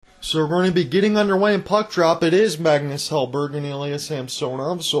So we're going to be getting underway in puck drop. It is Magnus Hellberg and Ilya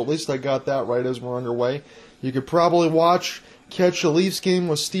Samsonov, so at least I got that right as we're underway. You could probably catch a Leafs game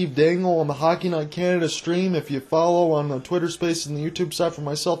with Steve Dangle on the Hockey Night Canada stream if you follow on the Twitter Space and the YouTube side for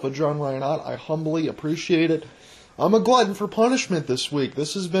myself at John Ryan Ott. I humbly appreciate it. I'm a glutton for punishment this week.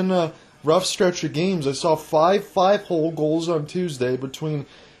 This has been a rough stretch of games. I saw five five-hole goals on Tuesday between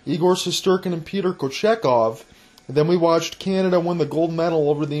Igor Shesterkin and Peter Kochetkov. And then we watched Canada win the gold medal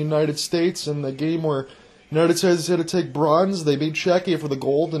over the United States in the game where United States had to take bronze. They beat Czechia for the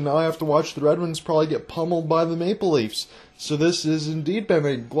gold, and now I have to watch the Red Wings probably get pummeled by the Maple Leafs. So this has indeed been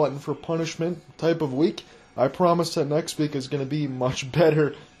a glutton for punishment type of week. I promise that next week is going to be much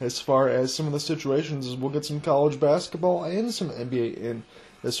better as far as some of the situations. We'll get some college basketball and some NBA in,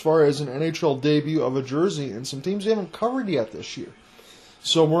 as far as an NHL debut of a jersey and some teams we haven't covered yet this year.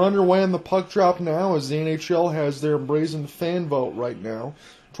 So we're underway in the puck drop now as the NHL has their brazen fan vote right now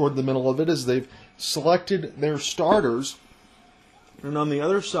toward the middle of it as they've selected their starters. And on the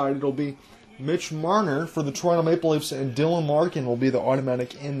other side, it'll be Mitch Marner for the Toronto Maple Leafs and Dylan Larkin will be the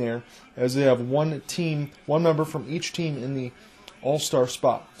automatic in there as they have one member from each team in the All-Star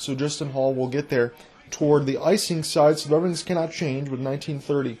spot. So Justin Hall will get there toward the icing side so the Red Wings cannot change with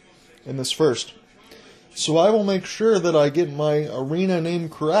 19:30 in this first. So I will make sure that I get my arena name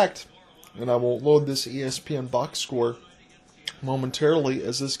correct, and I will load this ESPN box score momentarily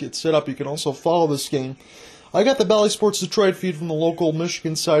as this gets set up. You can also follow this game. I got the Bally Sports Detroit feed from the local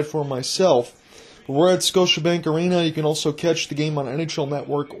Michigan side for myself. But we're at Scotiabank Arena. You can also catch the game on NHL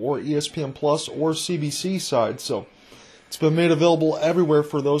Network or ESPN Plus or CBC side. So it's been made available everywhere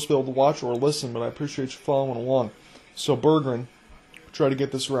for those to be able to watch or listen, but I appreciate you following along. So Berggren, try to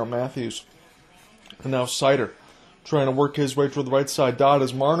get this around Matthews. And now Seider, trying to work his way toward the right side dot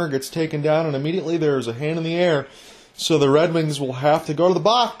as Marner gets taken down, and immediately there is a hand in the air. So the Red Wings will have to go to the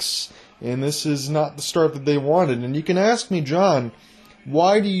box, and this is not the start that they wanted. And you can ask me, John,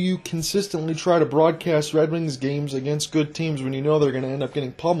 why do you consistently try to broadcast Red Wings games against good teams when you know they're going to end up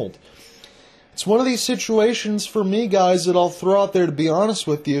getting pummeled? It's one of these situations for me, guys, that I'll throw out there to be honest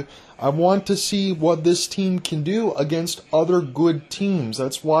with you. I want to see what this team can do against other good teams.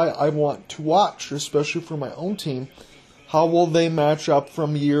 That's why I want to watch, especially for my own team. How will they match up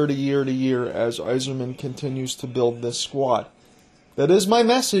from year to year to year as Yzerman continues to build this squad? That is my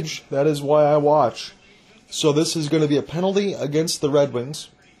message. That is why I watch. So this is going to be a penalty against the Red Wings.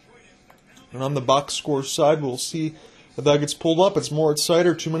 And on the box score side, we'll see if that gets pulled up. It's Moritz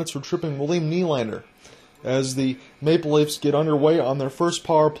Seider, 2 minutes for tripping William Nylander. As the Maple Leafs get underway on their first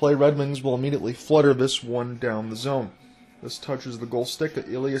power play, Red Wings will immediately flutter this one down the zone. This touches the goal stick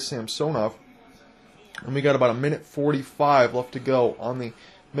of Ilya Samsonov. And we got about 1:45 left to go on the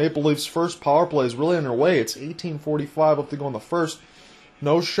Maple Leafs' first power play is really underway. It's 18:45 left to go in the first.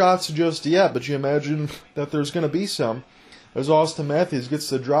 No shots just yet, but you imagine that there's going to be some. As Austin Matthews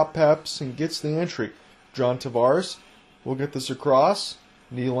gets the drop pass and gets the entry. John Tavares will get this across.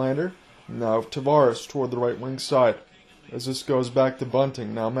 Nylander. Now Tavares toward the right wing side. As this goes back to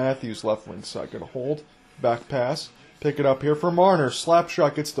Bunting. Now Matthews left wing side. Going to hold. Back pass. Pick it up here for Marner. Slap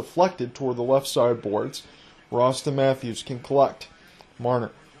shot gets deflected toward the left side boards. Austin Matthews can collect.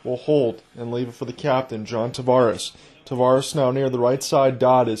 Marner will hold and leave it for the captain, John Tavares. Tavares now near the right side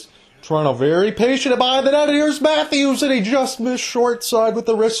dot is Toronto very patient behind the net. Here's Matthews, and he just missed short side with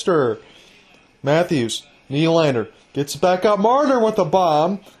the wrister. Matthews, Nylander, gets back up. Marner with a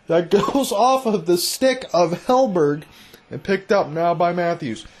bomb that goes off of the stick of Hellberg and picked up now by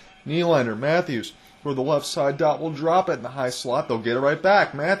Matthews. Nylander, Matthews, for the left side dot will drop it in the high slot. They'll get it right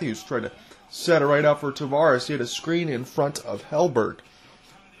back. Matthews tried to set it right up for Tavares. He had a screen in front of Hellberg.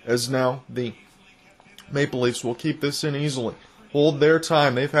 As now the Maple Leafs will keep this in easily. Hold their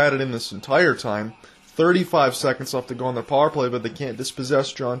time. They've had it in this entire time. 35 seconds left to go on their power play, but they can't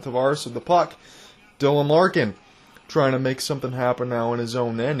dispossess John Tavares of the puck. Dylan Larkin trying to make something happen now in his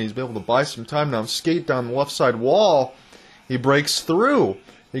own end. He's been able to buy some time now. Skate down the left side wall. He breaks through.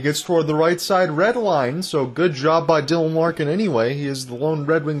 He gets toward the right side red line, so good job by Dylan Larkin anyway. He is the lone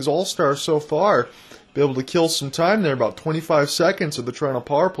Red Wings All-Star so far. Be able to kill some time there, about 25 seconds of the Toronto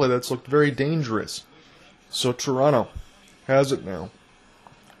power play. That's looked very dangerous. So Toronto has it now.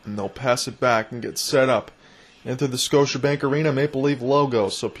 And they'll pass it back and get set up into the Scotiabank Arena Maple Leaf logo.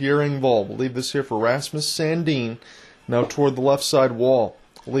 So Pierre Engvall will leave this here for Rasmus Sandin. Now toward the left side wall.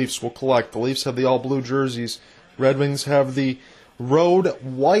 Leafs will collect. The Leafs have the all-blue jerseys. Red Wings have the road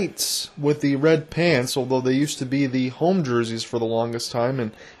whites with the red pants, although they used to be the home jerseys for the longest time.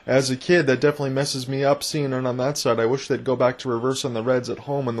 And as a kid, that definitely messes me up seeing it on that side. I wish they'd go back to reverse on the Reds at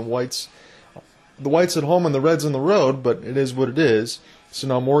home and the whites at home and the Reds on the road, but it is what it is. So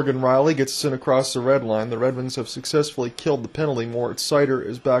now Morgan Riley gets sent across the red line. The Red Wings have successfully killed the penalty. Moritz Seider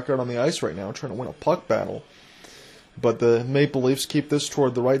is back out on the ice right now trying to win a puck battle. But the Maple Leafs keep this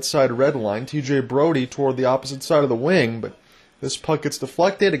toward the right side red line. TJ Brodie toward the opposite side of the wing, but this puck gets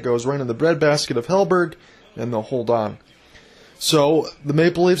deflected. It goes right in the breadbasket of Hellberg, and they'll hold on. So the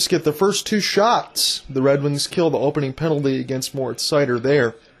Maple Leafs get the first 2 shots. The Red Wings kill the opening penalty against Moritz Seider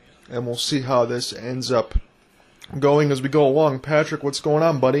there, and we'll see how this ends up going as we go along. Patrick, what's going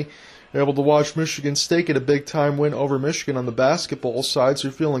on, buddy? You're able to watch Michigan State get a big-time win over Michigan on the basketball side, so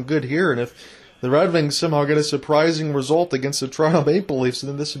you're feeling good here. And if the Red Wings somehow get a surprising result against the Toronto Maple Leafs,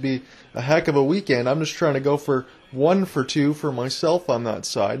 then this would be a heck of a weekend. I'm just trying to go for 1 for 2 for myself on that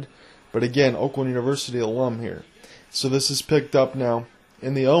side. But again, Oakland University alum here. So this is picked up now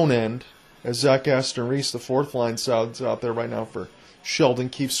in the own end as Zach Aston Reese, the 4th line side's out there right now for Sheldon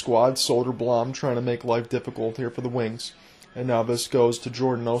Keefe's squad. Soderblom trying to make life difficult here for the Wings. And now this goes to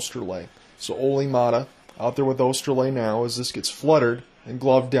Jordan Osterley. So Olli Maatta out there with Osterley now as this gets fluttered and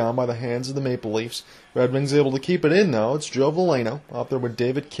gloved down by the hands of the Maple Leafs. Red Wings able to keep it in, though. It's Joe Veleno out there with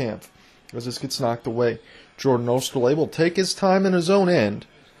David Kampf as this gets knocked away. Jordan Osterley will take his time in his own end,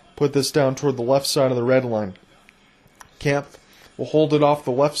 put this down toward the left side of the red line. Kampf will hold it off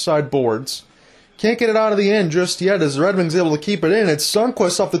the left side boards. Can't get it out of the end just yet as the Red Wings able to keep it in. It's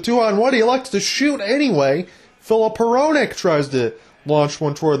Sundqvist off the 2-on-1. He elects to shoot anyway. Filip Hronek tries to launch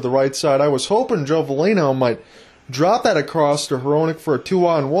one toward the right side. I was hoping Joe Veleno might drop that across to Hronek for a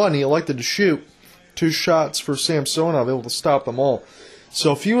 2-on-1. He elected to shoot. 2 shots for Samsonov, able to stop them all.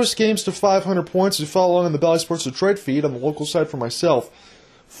 So fewest games to 500 points. You follow along on the Bally Sports Detroit feed on the local side for myself.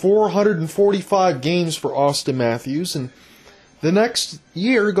 445 games for Auston Matthews. And the next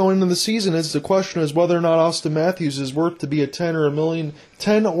year going into the season is the question is whether or not Auston Matthews is worth to be a $10 or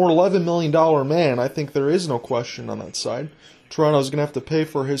 $11 million man. I think there is no question on that side. Toronto's going to have to pay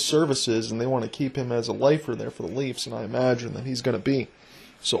for his services, and they want to keep him as a lifer there for the Leafs, and I imagine that he's going to be.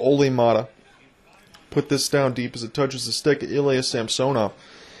 So Olli Maatta put this down deep as it touches the stick of Ilya Samsonov.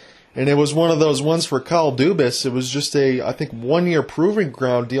 And it was one of those ones for Kyle Dubas. It was just a, I think, 1-year proving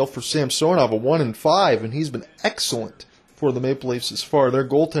ground deal for Samsonov, a 1-5, and he's been excellent for the Maple Leafs as far. Their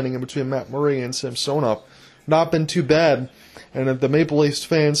goaltending in between Matt Murray and Samsonov not been too bad. And if the Maple Leafs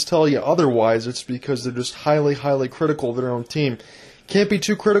fans tell you otherwise, it's because they're just highly, highly critical of their own team. Can't be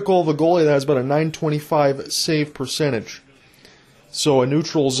too critical of a goalie that has about a .925 save percentage. So a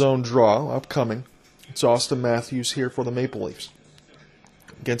neutral zone draw upcoming. It's Auston Matthews here for the Maple Leafs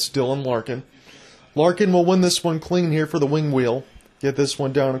against Dylan Larkin. Larkin will win this one clean here for the wing wheel. Get this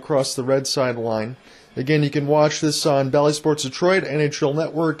one down across the red side line. Again, you can watch this on Bally Sports Detroit, NHL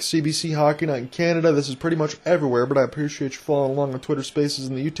Network, CBC Hockey Night in Canada. This is pretty much everywhere, but I appreciate you following along on Twitter Spaces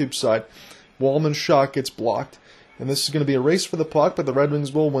and the YouTube side. Wallman's shot gets blocked, and this is going to be a race for the puck, but the Red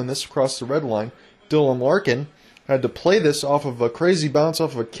Wings will win this across the red line. Dylan Larkin had to play this off of a crazy bounce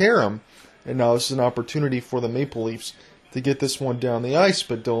off of a carom, and now this is an opportunity for the Maple Leafs to get this one down the ice,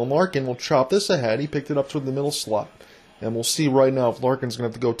 but Dylan Larkin will chop this ahead. He picked it up toward the middle slot. And we'll see right now if Larkin's going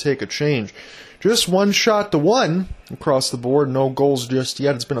to have to go take a change. Just 1-1 across the board. No goals just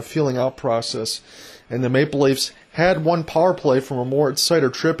yet. It's been a feeling out process. And the Maple Leafs had 1 power play from a Moritz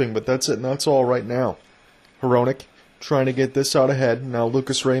Seider tripping, but that's it, and that's all right now. Hronek trying to get this out ahead. Now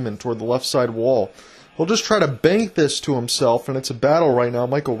Lucas Raymond toward the left side wall. He'll just try to bank this to himself, and it's a battle right now.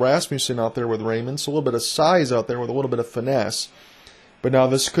 Michael Rasmussen out there with Raymond, so a little bit of size out there with a little bit of finesse. But now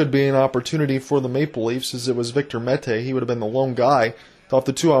this could be an opportunity for the Maple Leafs as it was Victor Mete. He would have been the lone guy off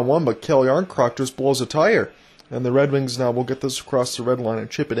the 2-on-1, but Kel Jarnkrok just blows a tire. And the Red Wings now will get this across the red line and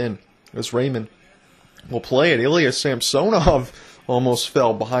chip it in as Raymond will play it. Ilya Samsonov almost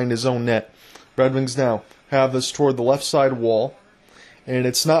fell behind his own net. Red Wings now have this toward the left side wall. And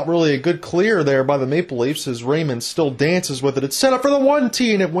it's not really a good clear there by the Maple Leafs as Raymond still dances with it. It's set up for the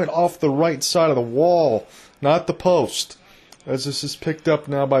 1-tee, and it went off the right side of the wall, not the post. As this is picked up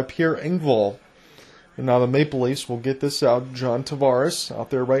now by Pierre Engvall. And now the Maple Leafs will get this out. John Tavares out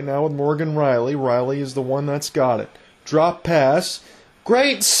there right now with Morgan Riley. Riley is the one that's got it. Drop pass.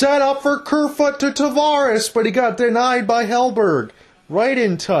 Great setup for Kerfoot to Tavares, but he got denied by Hellberg. Right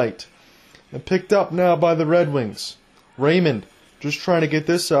in tight. And picked up now by the Red Wings. Raymond just trying to get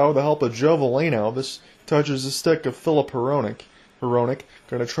this out with the help of Joe Veleno. This touches the stick of Filip Hronek. Hronek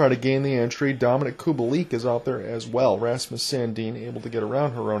going to try to gain the entry. Dominic Kubalik is out there as well. Rasmus Sandin able to get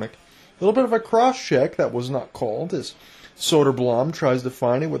around Hronek. A little bit of a cross check that was not called as Soderblom tries to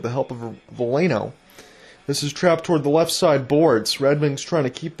find it with the help of Veleno. This is trapped toward the left side boards. Red Wings trying to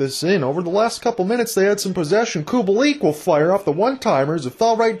keep this in. Over the last couple minutes they had some possession. Kubalik will fire off the one-timers. It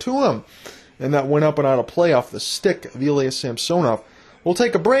fell right to him. And that went up and out of play off the stick of Ilya Samsonov. We'll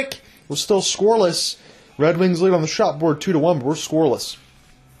take a break. We're still scoreless. Red Wings lead on the shot board 2-1, but we're scoreless.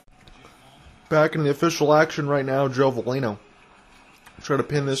 Back in the official action right now, Joe Veleno. Try to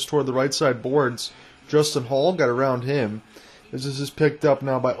pin this toward the right side boards. Justin Hall got around him. As this is picked up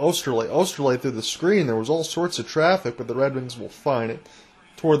now by Osterley. Osterley through the screen. There was all sorts of traffic, but the Red Wings will find it.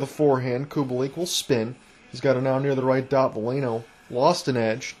 Toward the forehand, Kubalik will spin. He's got it now near the right dot. Veleno lost an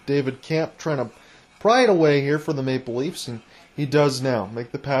edge. David Kampf trying to pry it away here for the Maple Leafs, and he does now.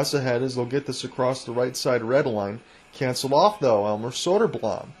 Make the pass ahead as they'll get this across the right side red line. Canceled off, though. Elmer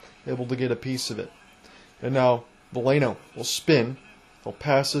Soderblom able to get a piece of it. And now Veleno will spin. They'll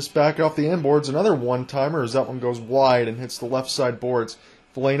pass this back off the end boards. Another one-timer as that one goes wide and hits the left side boards.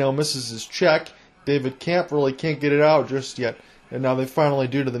 Veleno misses his check. David Kampf really can't get it out just yet. And now they finally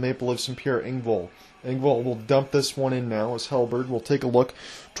do to the Maple Leafs and Pierre Engvall. Engvall will dump this one in now as Hellberg will take a look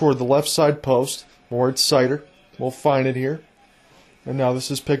toward the left side post. Moritz Seider will find it here. And now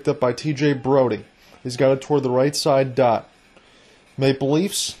this is picked up by TJ Brodie. He's got it toward the right side dot. Maple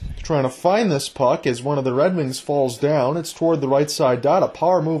Leafs trying to find this puck as one of the Red Wings falls down. It's toward the right side dot. A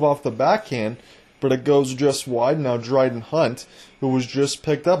power move off the backhand, but it goes just wide. Now Dryden Hunt, who was just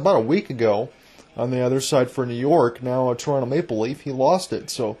picked up about a week ago on the other side for New York, now a Toronto Maple Leaf, he lost it.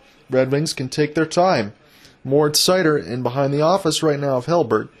 So Red Wings can take their time. Moritz Seider in behind the office right now of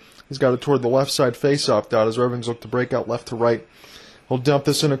Hellberg. He's got it toward the left side face-off dot as Red Wings look to break out left to right. He'll dump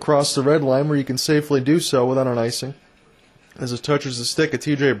this in across the red line where you can safely do so without an icing. As it touches the stick of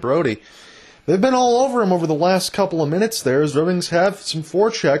TJ Brodie. They've been all over him over the last couple of minutes there as Red Wings have some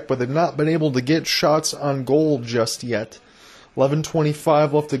forecheck, but they've not been able to get shots on goal just yet.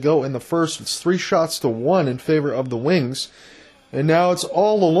 11:25 left to go in the first. It's 3-1 in favor of the Wings. And now it's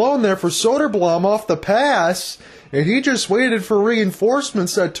all alone there for Soderblom off the pass, and he just waited for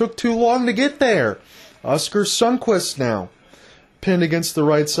reinforcements that took too long to get there. Oskar Sundqvist now pinned against the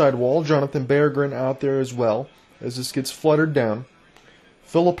right side wall. Jonathan Berggren out there as well as this gets fluttered down.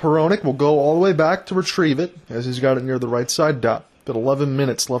 Filip Hronek will go all the way back to retrieve it as he's got it near the right side dot. But 11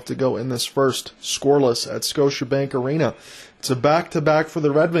 minutes left to go in this first. Scoreless at Scotiabank Arena. It's a back-to-back for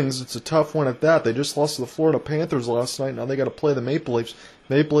the Red Wings. It's a tough one at that. They just lost to the Florida Panthers last night. Now they got to play the Maple Leafs.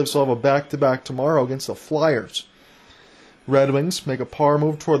 Maple Leafs will have a back-to-back tomorrow against the Flyers. Red Wings make a power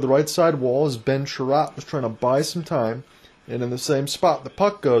move toward the right side wall as Ben Chiarot was trying to buy some time. And in the same spot, the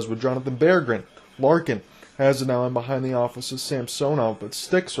puck goes with Jonathan Berggren. Larkin has it now in behind the office of Samsonov, but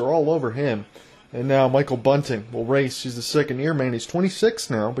sticks are all over him. And now Michael Bunting will race. He's the second-year man. He's 26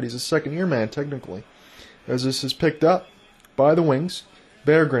 now, but he's a second-year man technically. As this is picked up by the Wings,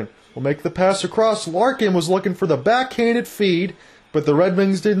 Berggren will make the pass across. Larkin was looking for the backhanded feed, but the Red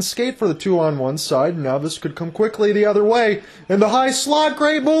Wings didn't skate for the 2-on-1 side. Now this could come quickly the other way. And the high slot,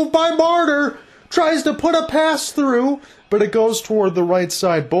 great move by Marner. Tries to put a pass through, but it goes toward the right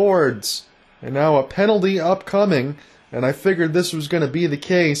side boards. And now a penalty upcoming, and I figured this was going to be the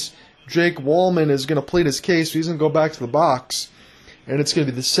case. Jake Walman is going to plead his case. He's going to go back to the box. And it's going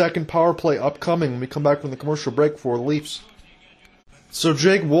to be the second power play upcoming when we come back from the commercial break for the Leafs. So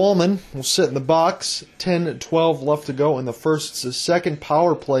Jake Walman will sit in the box. 10-12 left to go in the first. It's the second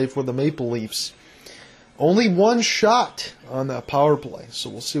power play for the Maple Leafs. Only one shot on that power play.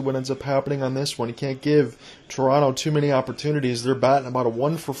 So we'll see what ends up happening on this one. You can't give Toronto too many opportunities. They're batting about a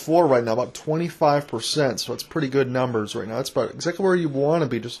 1 for 4 right now, about 25%. So it's pretty good numbers right now. It's about exactly where you want to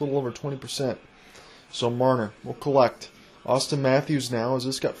be, just a little over 20%. So Marner will collect. Austin Matthews now as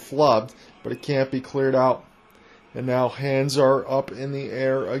this got flubbed, but it can't be cleared out. And now hands are up in the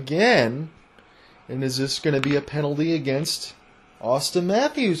air again. And is this going to be a penalty against Austin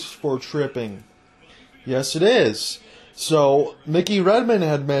Matthews for tripping? Yes, it is. So, Mickey Redmond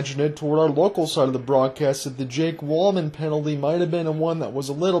had mentioned it toward our local side of the broadcast that the Jake Walman penalty might have been a one that was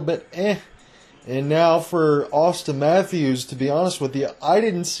a little bit And now for Austin Matthews, to be honest with you, I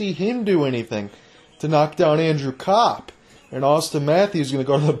didn't see him do anything to knock down Andrew Kopp. And Austin Matthews is going to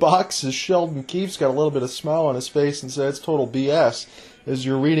go to the box as Sheldon Keefe's got a little bit of smile on his face and said it's total BS as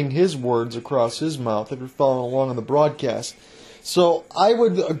you're reading his words across his mouth if you're following along on the broadcast. So I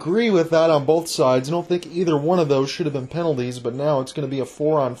would agree with that on both sides. I don't think either one of those should have been penalties, but now it's going to be a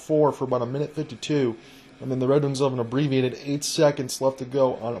 4-on-4 for about a minute 52. And then the Red Wings have an abbreviated 8 seconds left to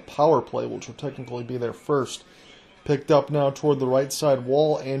go on a power play, which will technically be their first. Picked up now toward the right side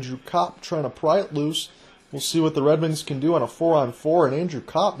wall. Andrew Kopp trying to pry it loose. We'll see what the Red Wings can do on a 4-on-4. And Andrew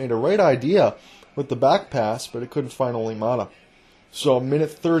Kopp made a right idea with the back pass, but it couldn't find Olimata. So a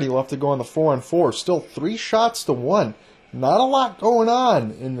minute 30 left to go on the 4-on-4. Still 3-1. Not a lot going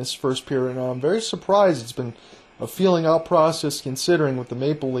on in this first period. Now, I'm very surprised. It's been a feeling out process considering with the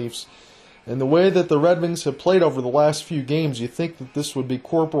Maple Leafs And the way that the Red Wings have played over the last few games, you think that this would be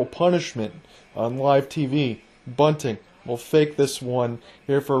corporal punishment on live TV. Bunting will fake this one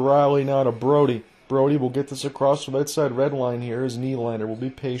here for Riley, now to Brody. Brody will get this across the right side red line here as Nylander will be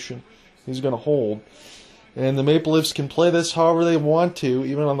patient. He's going to hold. And the Maple Leafs can play this however they want to.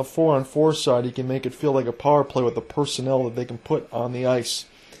 Even on the 4-on-4 side, he can make it feel like a power play with the personnel that they can put on the ice.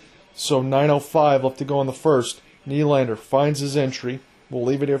 So 9:05 left to go in the first. Nylander finds his entry. We'll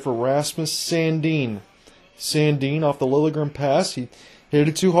leave it here for Rasmus Sandin. Sandin off the Liljegren pass. He hit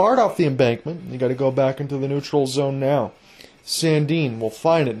it too hard off the embankment. You got to go back into the neutral zone now. Sandin will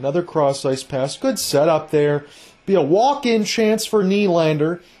find it. Another cross-ice pass. Good setup there. Be a walk-in chance for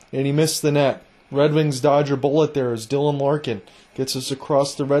Nylander, and he missed the net. Red Wings dodge a bullet there as Dylan Larkin gets us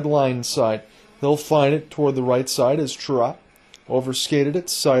across the red line side. He'll find it toward the right side as Trot overskated it.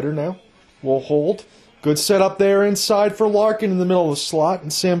 Seider now will hold. Good setup there inside for Larkin in the middle of the slot,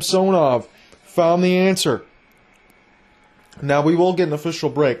 and Samsonov found the answer. Now we will get an official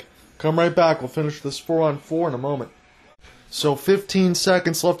break. Come right back. We'll finish this 4-on-4 in a moment. So 15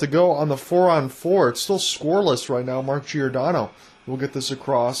 seconds left to go on the 4-on-4. It's still scoreless right now. Mark Giordano will get this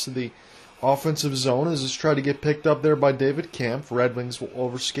across the offensive zone as it's tried to get picked up there by David Kampf. Red Wings will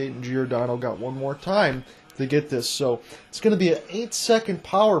overskate, and Giordano got one more time to get this. So it's going to be an 8-second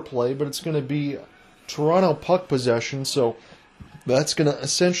power play, but it's going to be Toronto puck possession. So that's going to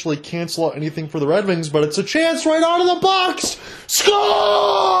essentially cancel out anything for the Red Wings, but it's a chance right out of the box.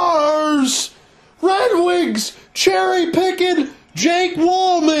 Scores! Red Wings cherry picking Jake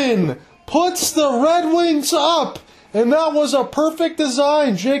Walman puts the Red Wings up. And that was a perfect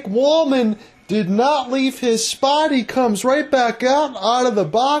design. Jake Walman did not leave his spot. He comes right back out of the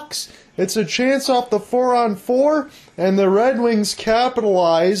box. It's a chance off the 4-on-4, and the Red Wings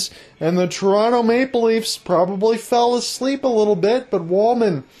capitalize. And the Toronto Maple Leafs probably fell asleep a little bit, but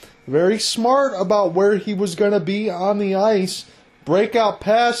Walman, very smart about where he was going to be on the ice. Breakout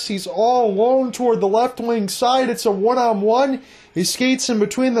pass. He's all alone toward the left wing side. It's a 1-on-1. He skates in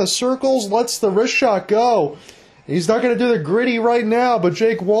between the circles, lets the wrist shot go. He's not going to do the gritty right now, but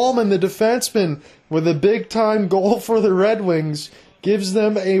Jake Walman, the defenseman, with a big-time goal for the Red Wings, gives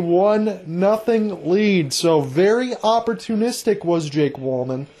them a 1-0 lead. So very opportunistic was Jake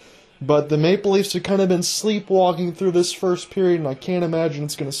Walman, but the Maple Leafs have kind of been sleepwalking through this first period, and I can't imagine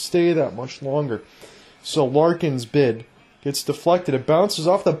it's going to stay that much longer. So Larkin's bid gets deflected. It bounces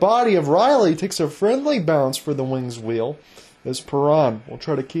off the body of Riley, takes a friendly bounce for the Wings wheel. As Perron will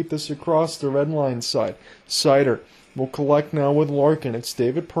try to keep this across the red line side. Seider will collect now with Larkin. It's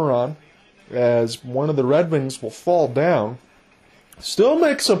David Perron as one of the Red Wings will fall down. Still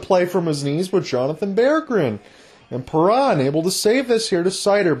makes a play from his knees with Jonathan Berggren. And Perron able to save this here to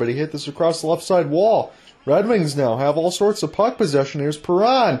Seider, but he hit this across the left side wall. Red Wings now have all sorts of puck possession. Here's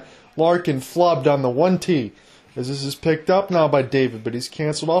Perron. Larkin flubbed on the 1T. As this is picked up now by David, but he's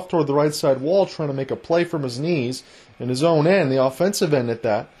canceled off toward the right side wall, trying to make a play from his knees in his own end, the offensive end at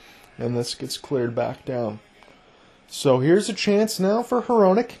that, and this gets cleared back down. So here's a chance now for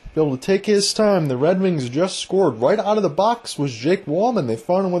Hronek, be able to take his time. The Red Wings just scored. Right out of the box was Jake Walman. They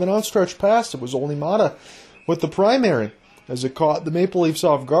found him with an outstretched pass. It was Olli Maatta with the primary as it caught the Maple Leafs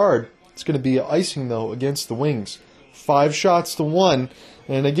off guard. It's going to be icing, though, against the Wings. 5-1.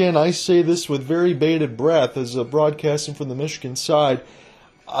 And again, I say this with very bated breath as a broadcasting from the Michigan side.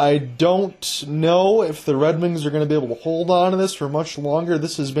 I don't know if the Red Wings are going to be able to hold on to this for much longer.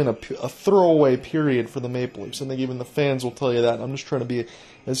 This has been a throwaway period for the Maple Leafs. I think even the fans will tell you that. I'm just trying to be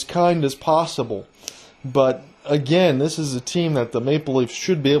as kind as possible. But again, this is a team that the Maple Leafs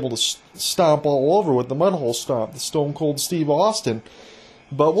should be able to stomp all over with the mudhole stomp, the Stone Cold Steve Austin.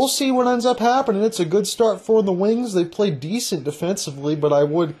 But we'll see what ends up happening. It's a good start for the Wings. They played decent defensively, but I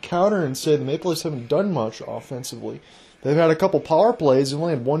would counter and say the Maple Leafs haven't done much offensively. They've had a couple power plays and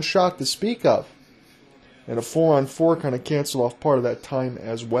only had one shot to speak of. And a 4-on-4 kind of canceled off part of that time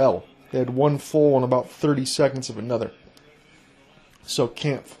as well. They had one full and about 30 seconds of another. So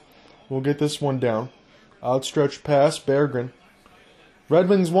Kampf will get this one down. Outstretched pass, Berggren. Red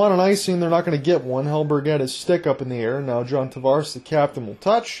Wings want an icing, they're not going to get one. Hellberg had his stick up in the air. Now John Tavares, the captain, will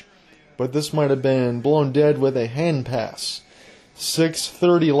touch. But this might have been blown dead with a hand pass.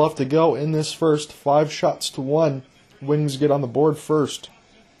 6:30 left to go in this first. 5-1. Wings get on the board first.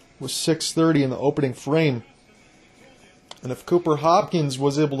 With 6:30 in the opening frame. And if Cooper Hopkins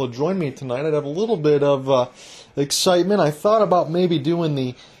was able to join me tonight, I'd have a little bit of excitement. I thought about maybe doing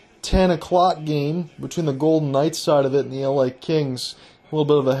the 10 o'clock game between the Golden Knights side of it and the LA Kings. A little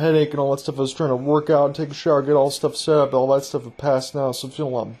bit of a headache and all that stuff. I was trying to work out, take a shower, get all stuff set up. All that stuff had passed now, so I'm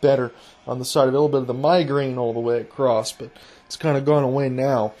feeling a lot better on the side of it. A little bit of the migraine all the way across, but it's kind of gone away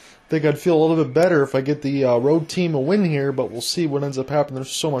now. think I'd feel a little bit better if I get the road team a win here, but we'll see what ends up happening.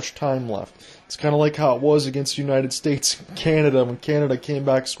 There's so much time left. It's kind of like how it was against the United States and Canada when Canada came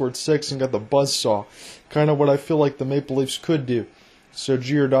back, scored 6, and got the buzzsaw. Kind of what I feel like the Maple Leafs could do. So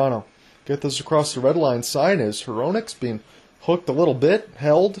Giordano, get this across the red line side as Hronek's being hooked a little bit,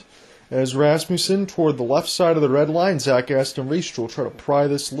 held, as Rasmussen toward the left side of the red line. Zach Aston Reese will try to pry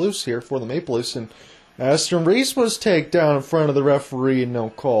this loose here for the Maple Leafs, and Aston Reese was taken down in front of the referee and no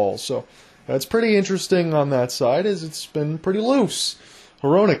call. So that's pretty interesting on that side, as it's been pretty loose.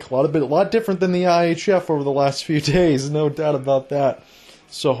 Hronek, a lot different than the IHF over the last few days, no doubt about that.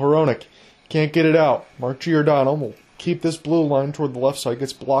 So Hronek can't get it out. Mark Giordano will keep this blue line toward the left side.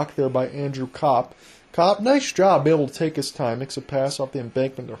 Gets blocked there by Andrew Kopp. Kopp, nice job, able to take his time. Makes a pass off the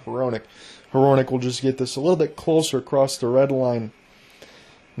embankment to Hronek. Hronek will just get this a little bit closer across the red line.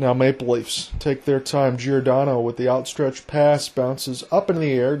 Now Maple Leafs take their time. Giordano with the outstretched pass bounces up in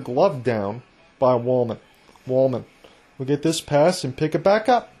the air, gloved down by Wallman. Wallman will get this pass and pick it back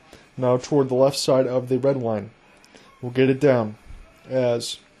up. Now toward the left side of the red line. We'll get it down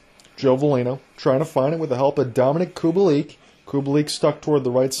as Joe Veleno trying to find it with the help of Dominic Kubalik. Kubalik stuck toward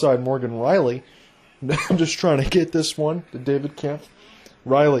the right side. Morgan Rielly. I'm just trying to get this one to David Kemp.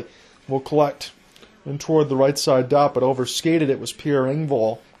 Rielly will collect and toward the right side dot, but overskated it was Pierre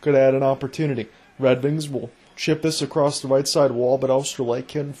Engvall. Could add an opportunity. Red Wings will chip this across the right side wall, but Osterley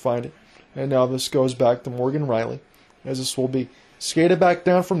couldn't find it. And now this goes back to Morgan Rielly, as this will be skated back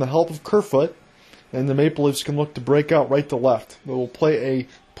down from the help of Kerfoot, and the Maple Leafs can look to break out right to left. They will play a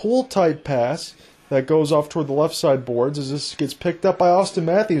pull-type pass that goes off toward the left side boards as this gets picked up by Austin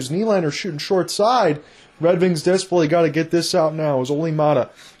Matthews. Nylander shooting short side. Red Wings desperately got to get this out now as Olli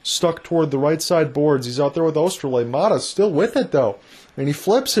Maatta stuck toward the right side boards. He's out there with Osterley. Maatta's still with it though, and he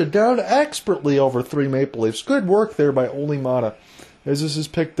flips it down expertly over 3 Maple Leafs. Good work there by Olli Maatta. As this is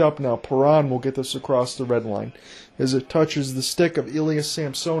picked up now, Perron will get this across the red line as it touches the stick of Ilya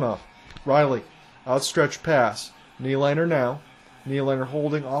Samsonov. Rielly, outstretched pass. Nylander now. Nylander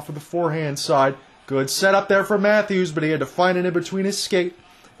holding off of the forehand side. Good setup there for Matthews, but he had to find it in between his skate,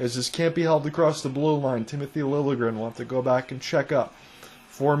 as this can't be held across the blue line. Timothy Liljegren will have to go back and check up.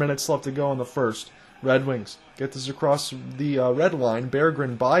 4 minutes left to go in the first. Red Wings get this across the red line.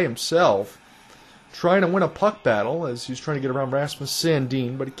 Berggren by himself, trying to win a puck battle as he's trying to get around Rasmus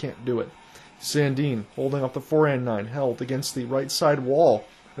Sandin, but he can't do it. Sandin holding up the forehand line, held against the right side wall.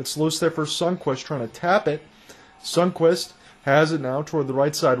 It's loose there for Sundqvist, trying to tap it. Sundqvist has it now toward the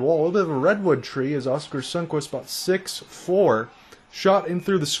right side wall. A little bit of a redwood tree as Oscar Sundqvist, about 6'4", shot in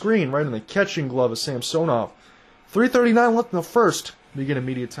through the screen right in the catching glove of Samsonov. 3:39 left in the first. We get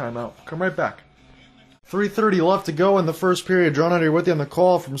immediate timeout. Come right back. 3:30 left to go in the first period. John out here with you on the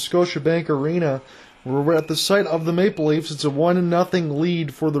call from Scotiabank Arena. We're at the site of the Maple Leafs. It's a 1-0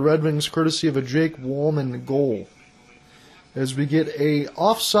 lead for the Red Wings, courtesy of a Jake Wallman goal. As we get a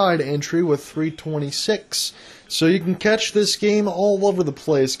offside entry with 3:26. So you can catch this game all over the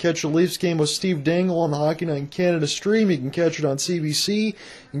place. Catch a Leafs game with Steve Dangle on the Hockey Night in Canada stream. You can catch it on CBC.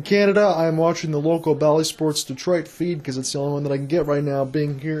 In Canada, I'm watching the local Bally Sports Detroit feed because it's the only one that I can get right now,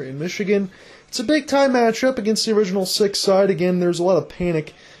 being here in Michigan. It's a big-time matchup against the original 6 side. Again, there's a lot of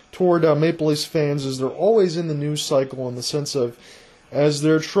panic toward Maple Leafs fans as they're always in the news cycle in the sense of as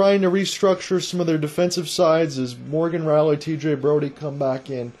they're trying to restructure some of their defensive sides as Morgan Rielly, TJ Brody come back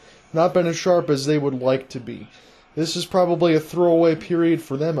in. Not been as sharp as they would like to be. This is probably a throwaway period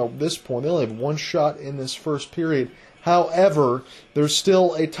for them at this point. They only have 1 shot in this first period. However, there's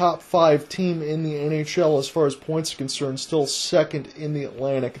still a top 5 team in the NHL as far as points are concerned, still second in the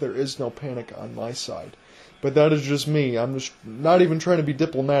Atlantic. There is no panic on my side. But that is just me. I'm just not even trying to be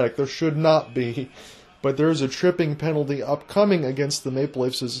diplomatic. There should not be. But there is a tripping penalty upcoming against the Maple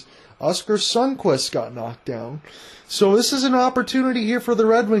Leafs as Oscar Sundqvist got knocked down. So this is an opportunity here for the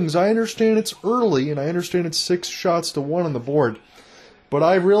Red Wings. I understand it's early, and I understand it's 6-1 on the board. But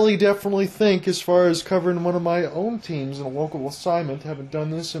I really definitely think, as far as covering one of my own teams in a local assignment, haven't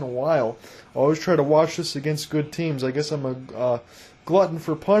done this in a while. I always try to watch this against good teams. I guess I'm a glutton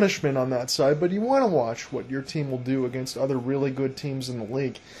for punishment on that side, but you want to watch what your team will do against other really good teams in the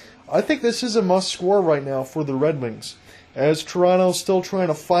league. I think this is a must-score right now for the Red Wings. As Toronto's still trying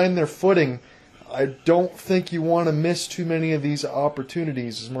to find their footing, I don't think you want to miss too many of these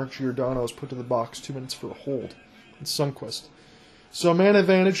opportunities as Mark Giordano is put to the box. 2 minutes for a hold. It's Sundqvist. So man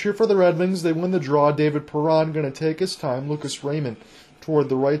advantage here for the Red Wings. They win the draw. David Perron going to take his time. Lucas Raymond toward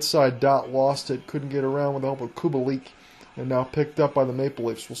the right side dot, lost it. Couldn't get around with the help of Kubalik. And now picked up by the Maple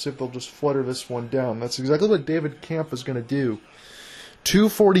Leafs. We'll see if they'll just flutter this one down. That's exactly what David Kampf is going to do.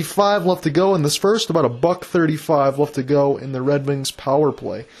 2:45 left to go in this first, about a $1.35 left to go in the Red Wings power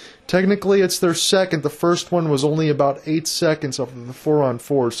play. Technically, it's their second. The first one was only about 8 seconds after the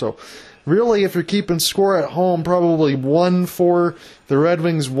 4-on-4. So, really, if you're keeping score at home, probably 1 for the Red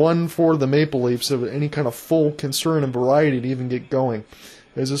Wings, 1 for the Maple Leafs, of any kind of full concern and variety to even get going,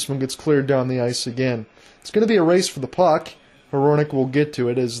 as this one gets cleared down the ice again. It's going to be a race for the puck. Hronek will get to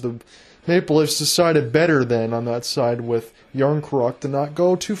it, as the Maple Leafs decided better then on that side with Jarnkrok to not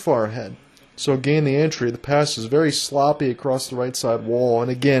go too far ahead. So gain the entry. The pass is very sloppy across the right side wall. And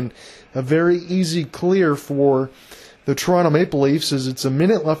again, a very easy clear for the Toronto Maple Leafs, as it's a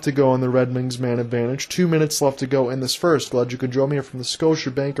minute left to go in the Red Wings man advantage. 2 minutes left to go in this first. Glad you could join me here from the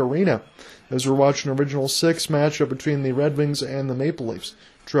Scotiabank Arena as we're watching Original Six matchup between the Red Wings and the Maple Leafs.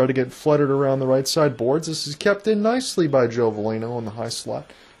 Try to get fluttered around the right side boards. This is kept in nicely by Joe Veleno on the high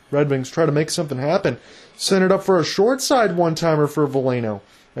slot. Red Wings try to make something happen. Sent it up for a short side one-timer for Veleno,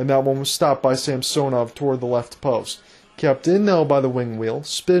 and that one was stopped by Samsonov toward the left post. Kept in, though, by the wing wheel.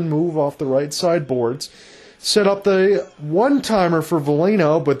 Spin move off the right side boards. Set up the one-timer for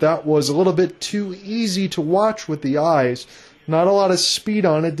Veleno, but that was a little bit too easy to watch with the eyes. Not a lot of speed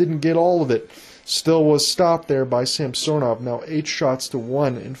on it, didn't get all of it. Still was stopped there by Samsonov. Now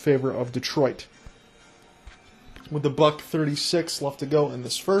 8-1 in favor of Detroit. With the $1.36 left to go in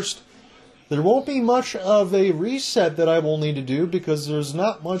this first, there won't be much of a reset that I will need to do because there's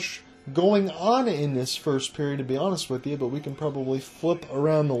not much going on in this first period, to be honest with you, but we can probably flip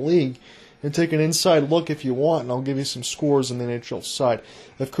around the league and take an inside look if you want, and I'll give you some scores on the NHL side.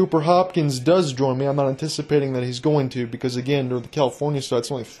 If Cooper Hopkins does join me, I'm not anticipating that he's going to, because again, toward the California side,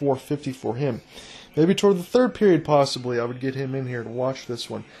 it's only 4:50 for him. Maybe toward the third period, possibly, I would get him in here to watch this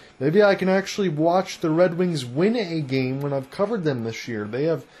one. Maybe I can actually watch the Red Wings win a game when I've covered them this year. They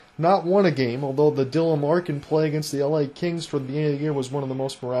have not won a game, although the Dylan Larkin play against the LA Kings for the beginning of the year was one of the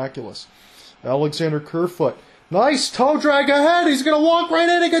most miraculous. Alexander Kerfoot. Nice toe drag ahead. He's going to walk right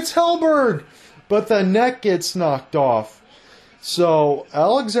in against Hellberg. But the net gets knocked off. So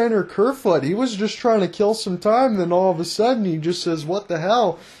Alexander Kerfoot, he was just trying to kill some time. Then all of a sudden he just says, what the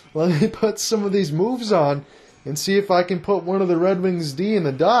hell? Let me put some of these moves on and see if I can put one of the Red Wings D in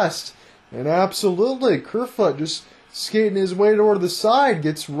the dust. And absolutely, Kerfoot just skating his way toward the side,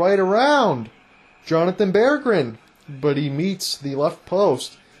 gets right around Jonathan Berggren. But he meets the left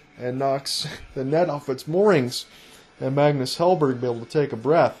post and knocks the net off its moorings, and Magnus Hellberg be able to take a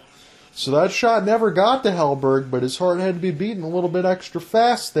breath. So that shot never got to Hellberg, but his heart had to be beaten a little bit extra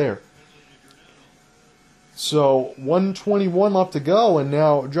fast there. So 1:21 left to go, and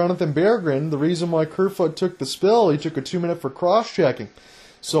now Jonathan Berggren, the reason why Kerfoot took the spill, he took a 2-minute for cross-checking.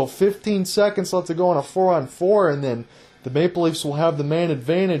 So 15 seconds left to go on a 4-on-4, and then the Maple Leafs will have the man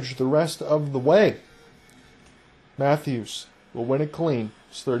advantage the rest of the way. Matthews will win it clean.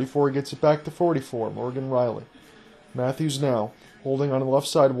 34 gets it back to 44. Morgan Riley. Matthews now holding on the left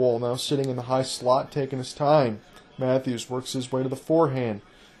side wall, now sitting in the high slot, taking his time. Matthews works his way to the forehand.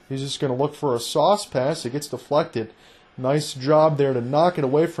 He's just going to look for a sauce pass. It gets deflected. Nice job there to knock it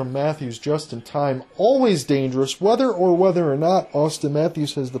away from Matthews just in time. Always dangerous, whether or not Austin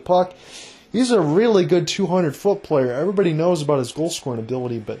Matthews has the puck. He's a really good 200-foot player. Everybody knows about his goal-scoring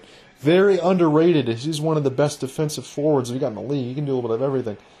ability, but very underrated. He's one of the best defensive forwards we got in the league. He can do a little bit of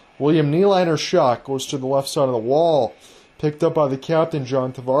everything. William Nylander shot goes to the left side of the wall. Picked up by the captain,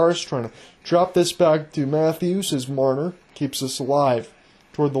 John Tavares, trying to drop this back to Matthews as Marner keeps us alive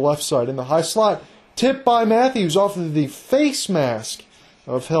toward the left side in the high slot. Tipped by Matthews off of the face mask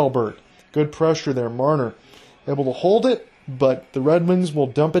of Hellberg. Good pressure there, Marner. Able to hold it, but the Red Wings will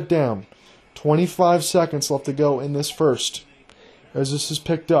dump it down. 25 seconds left to go in this first. As this is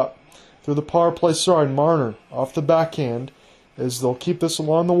picked up through the power play side, Marner off the backhand as they'll keep this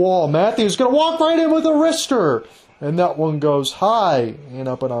along the wall. Matthews going to walk right in with a wrister. And that one goes high and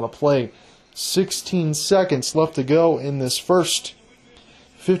up and on a play. 16 seconds left to go in this first.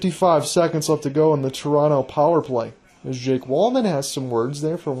 55 seconds left to go in the Toronto power play. As Jake Wallman has some words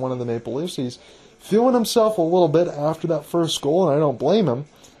there from one of the Maple Leafs. He's feeling himself a little bit after that first goal, and I don't blame him.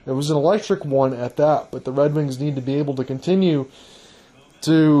 It was an electric one at that, but the Red Wings need to be able to continue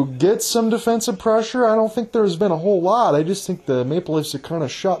to get some defensive pressure. I don't think there's been a whole lot. I just think the Maple Leafs have kind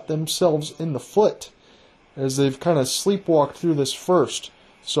of shot themselves in the foot as they've kind of sleepwalked through this first.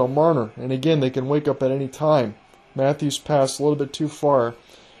 So Marner, and again, they can wake up at any time. Matthews passed a little bit too far.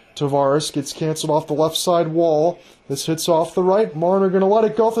 Tavares gets canceled off the left side wall. This hits off the right. Marner going to let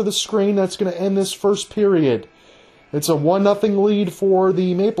it go through the screen. That's going to end this first period. It's a 1-0 lead for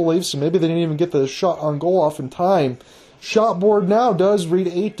the Maple Leafs, and maybe they didn't even get the shot on goal off in time. shot board now does read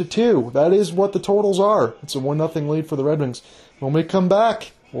 8-2. That is what the totals are. It's a 1-0 lead for the Red Wings. When we come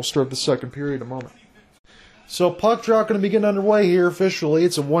back, we'll start the second period in a moment. So puck drop going to be getting underway here officially.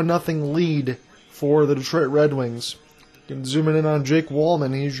 It's a 1-0 lead for the Detroit Red Wings. You can zoom in on Jake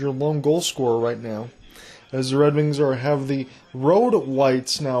Wallman. He's your lone goal scorer right now, as the Red Wings have the road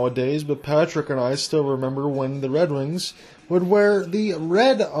whites nowadays, but Patrick and I still remember when the Red Wings would wear the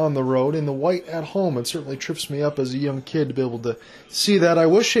red on the road and the white at home. It certainly trips me up as a young kid to be able to see that. I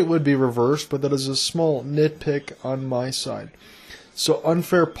wish it would be reversed, but that is a small nitpick on my side. So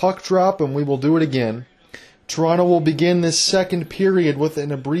unfair puck drop, and we will do it again. Toronto will begin this second period with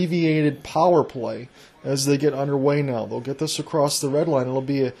an abbreviated power play as they get underway now. They'll get this across the red line. It'll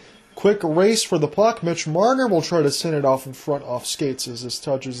be a quick race for the puck. Mitch Marner will try to send it off in front off skates as this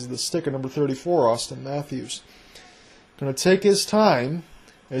touches the stick of number 34, Austin Matthews. Going to take his time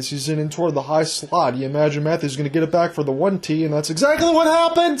as he's in toward the high slot. You imagine Matthews is going to get it back for the 1T, and that's exactly what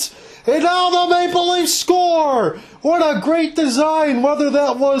happens. And now the Maple Leafs score! What a great design, whether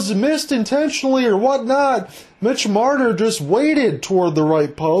that was missed intentionally or whatnot. Mitch Marner just waited toward the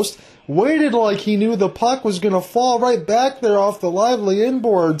right post, waited like he knew the puck was going to fall right back there off the lively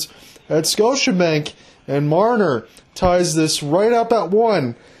inboards at Scotiabank, and Marner ties this right up at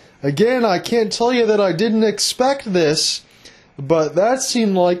 1. Again, I can't tell you that I didn't expect this, but that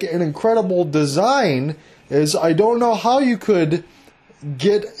seemed like an incredible design, as I don't know how you could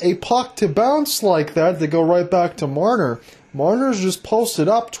get a puck to bounce like that to go right back to Marner. Marner's just posted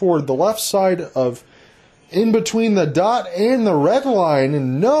up toward the left side of in between the dot and the red line,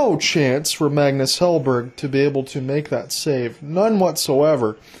 and no chance for Magnus Hellberg to be able to make that save. None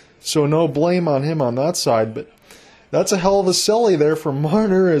whatsoever. So no blame on him on that side, but that's a hell of a silly there for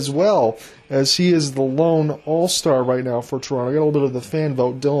Marner as well, as he is the lone all-star right now for Toronto. I got a little bit of the fan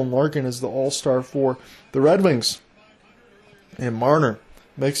vote. Dylan Larkin is the all-star for the Red Wings. And Marner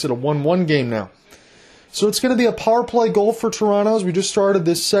makes it a 1-1 game now. So it's going to be a power play goal for Toronto as we just started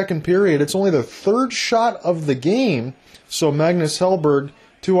this second period. It's only the third shot of the game. So Magnus Hellberg,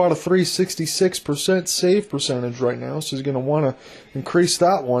 2 out of 3, 66% save percentage right now. So he's going to want to increase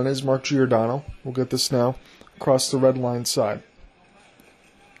that one as Mark Giordano. We'll get this now across the red line side.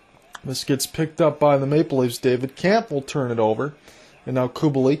 This gets picked up by the Maple Leafs. David Kampf will turn it over. And now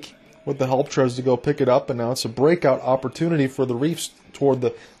Kubalik, with the help, tries to go pick it up. And now it's a breakout opportunity for the Leafs toward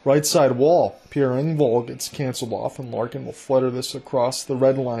the right side wall. Pierre Engvall gets canceled off, and Larkin will flutter this across the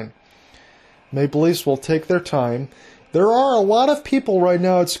red line. Maple Leafs will take their time. There are a lot of people right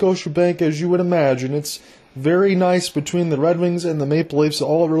now at Scotiabank, as you would imagine. It's very nice between the Red Wings and the Maple Leafs.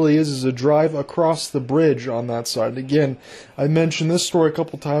 All it really is a drive across the bridge on that side. Again, I mentioned this story a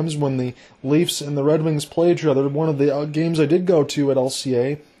couple times when the Leafs and the Red Wings played each other. One of the games I did go to at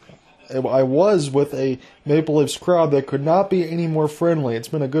LCA, I was with a Maple Leafs crowd that could not be any more friendly. It's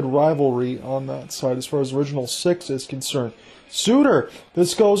been a good rivalry on that side as far as Original Six is concerned. Suter,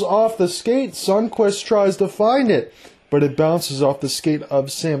 this goes off the skate. Sundqvist tries to find it, but it bounces off the skate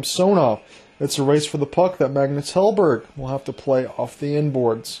of Samsonov. It's a race for the puck that Magnus Hellberg will have to play off the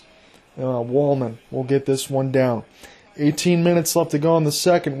inboards. Wallman will get this one down. 18 minutes left to go in the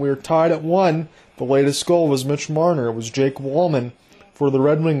second. We are tied at 1. The latest goal was Mitch Marner. It was Jake Wallman for the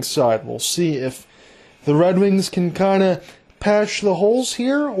Red Wings side. We'll see if the Red Wings can kind of patch the holes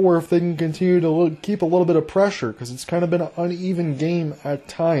here, or if they can continue to keep a little bit of pressure, because it's kind of been an uneven game at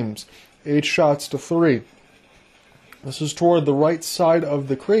times. 8 shots to 3. This is toward the right side of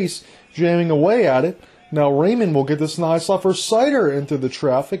the crease, jamming away at it. Now Raymond will get this nice off for Sider into the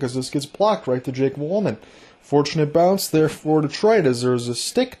traffic as this gets blocked right to Jake Wallman. Fortunate bounce there for Detroit as there's a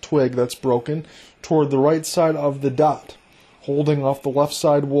stick twig that's broken toward the right side of the dot. Holding off the left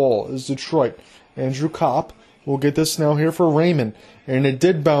side wall is Detroit. Andrew Kopp will get this now here for Raymond. And it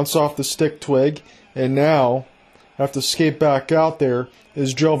did bounce off the stick twig. And now, have to skate back out there,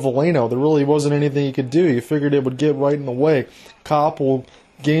 is Joe Veleno. There really wasn't anything he could do. You figured it would get right in the way. Kopp will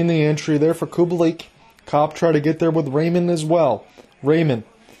gain the entry there for Kubalik. Kopp try to get there with Raymond as well. Raymond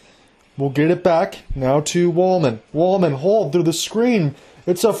will get it back now to Wallman. Wallman hold through the screen.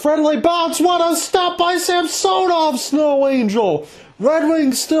 It's a friendly bounce. What a stop by Samsonov, Snow Angel. Red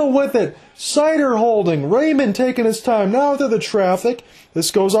Wings still with it. Sider holding. Raymond taking his time now through the traffic.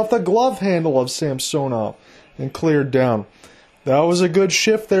 This goes off the glove handle of Samsonov and cleared down. That was a good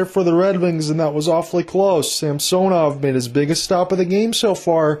shift there for the Red Wings, and that was awfully close. Samsonov made his biggest stop of the game so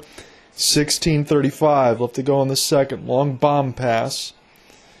far. 16:35 left to go in the second. Long bomb pass.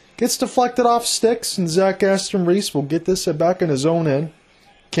 Gets deflected off sticks, and Zach Aston Reese will get this back in his own end.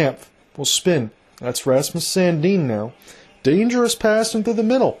 Kampf will spin. That's Rasmus Sandin now. Dangerous pass into the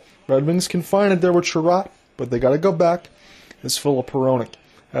middle. Red Wings can find it there with Sherratt, but they got to go back. is Filip Hronek.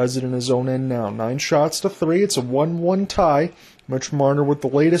 Has it in his own end now. 9 shots to 3. It's a 1-1 tie. Mitch Marner with the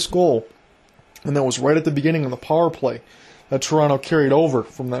latest goal. And that was right at the beginning of the power play that Toronto carried over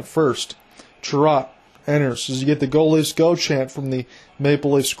from that first. Chiarot enters as you get the "Go Leafs Go" chant from the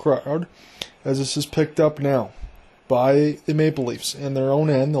Maple Leafs crowd, as this is picked up now by the Maple Leafs in their own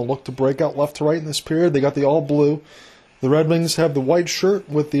end. They'll look to break out left to right in this period. They got the all blue. The Red Wings have the white shirt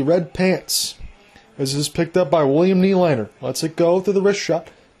with the red pants. As this is picked up by William Nylander. Lets it go through the wrist shot.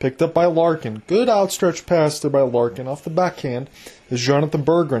 Picked up by Larkin. Good outstretched pass there by Larkin off the backhand as Jonathan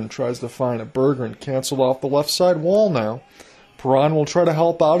Berggren tries to find it. Berggren canceled off the left side wall now. Perron will try to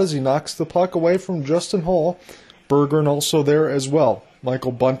help out as he knocks the puck away from Justin Holl. Berggren also there as well.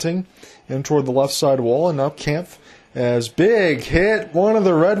 Michael Bunting in toward the left side wall, and now Kampf as big hit. One of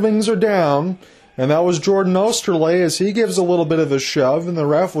the Red Wings are down, and that was Jordan Osterley as he gives a little bit of a shove, and the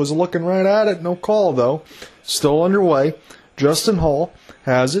ref was looking right at it. No call, though. Still underway. Justin Holl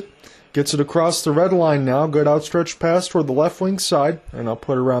has it. Gets it across the red line now. Good outstretched pass toward the left wing side, and I'll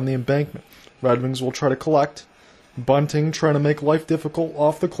put it around the embankment. Red Wings will try to collect. Bunting trying to make life difficult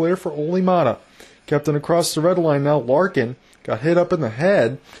off the clear for Olli Maatta. Kept it across the red line now. Larkin got hit up in the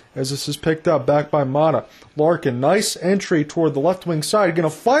head as this is picked up back by Maatta. Larkin, nice entry toward the left wing side. Going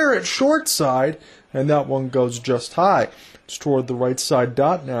to fire it short side, and that one goes just high. It's toward the right side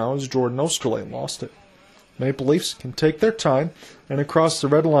dot now as Jordan Osterley lost it. Maple Leafs can take their time and across the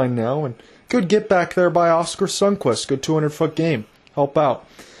red line now, and good get back there by Oscar Sundqvist. Good 200-foot game. Help out.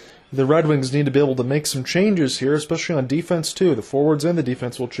 The Red Wings need to be able to make some changes here, especially on defense too. The forwards and the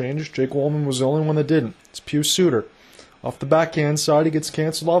defense will change. Jake Walman was the only one that didn't. It's Pius Suter. Off the backhand side, he gets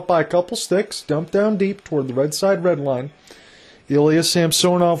canceled off by a couple sticks. Dumped down deep toward the red side red line. Ilya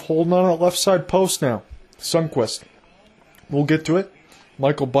Samsonov holding on at left side post now. Sundqvist will get to it.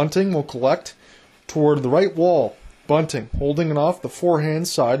 Michael Bunting will collect toward the right wall. Bunting holding it off the forehand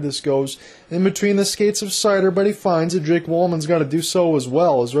side. This goes in between the skates of Seider, but he finds it. Jake Walman's got to do so as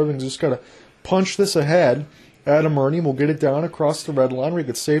well, as Red Wings just got to punch this ahead. Adam Erne will get it down across the red line where he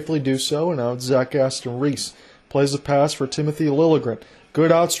could safely do so, and now it's Zach Aston Reese. Plays the pass for Timothy Liljegren.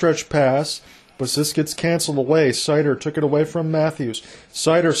 Good outstretched pass, but this gets canceled away. Seider took it away from Matthews.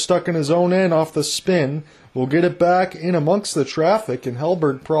 Seider stuck in his own end off the spin. Will get it back in amongst the traffic, and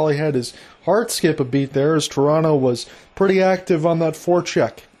Hellberg probably had his heart skip a beat there as Toronto was pretty active on that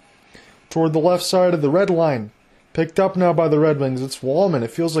forecheck. Toward the left side of the red line. Picked up now by the Red Wings. It's Walman.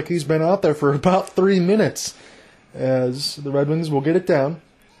 It feels like he's been out there for about 3 minutes as the Red Wings will get it down.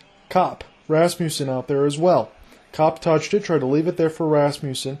 Kopp, Rasmussen out there as well. Kopp touched it, tried to leave it there for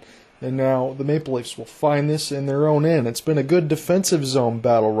Rasmussen. And now the Maple Leafs will find this in their own end. It's been a good defensive zone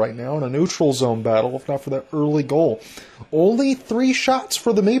battle right now and a neutral zone battle, if not for that early goal. Only 3 shots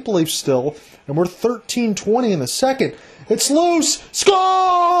for the Maple Leafs still, and we're 13-20 in the second. It's loose!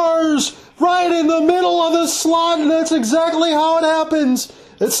 Scores! Right in the middle of the slot, and that's exactly how it happens.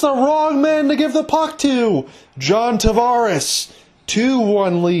 It's the wrong man to give the puck to. John Tavares.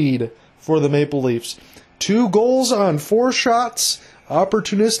 2-1 lead for the Maple Leafs. 2 goals on 4 shots.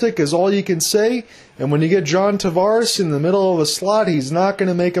 Opportunistic is all you can say, and when you get John Tavares in the middle of a slot, he's not going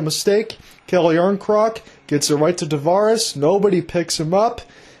to make a mistake. Kelly Arncroc gets it right to Tavares. Nobody picks him up.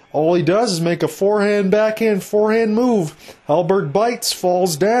 All he does is make a backhand, forehand move. Hellberg bites,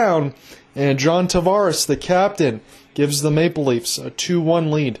 falls down, and John Tavares, the captain, gives the Maple Leafs a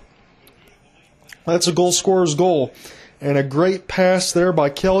 2-1 lead. That's a goal scorer's goal, and a great pass there by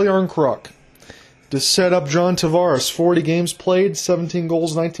Kelly Arncroc to set up John Tavares. 40 games played, 17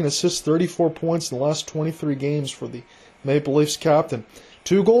 goals, 19 assists, 34 points in the last 23 games for the Maple Leafs captain.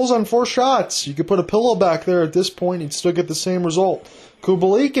 2 goals on 4 shots. You could put a pillow back there at this point, you'd still get the same result.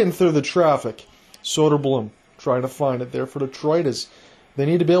 Kubalikin through the traffic. Soderblom trying to find it there for Detroit as they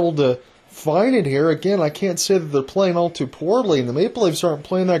need to be able to find it here. Again, I can't say that they're playing all too poorly, and the Maple Leafs aren't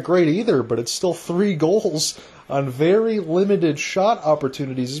playing that great either, but it's still 3 goals on very limited shot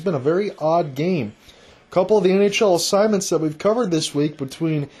opportunities. It's been a very odd game. A couple of the NHL assignments that we've covered this week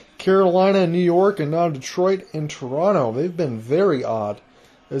between Carolina and New York and now Detroit and Toronto, they've been very odd,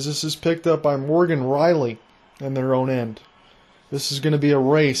 as this is picked up by Morgan Rielly in their own end. This is going to be a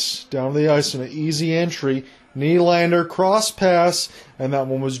race down the ice and an easy entry. Nylander cross pass, and that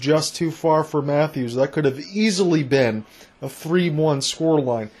one was just too far for Matthews. That could have easily been a 3-1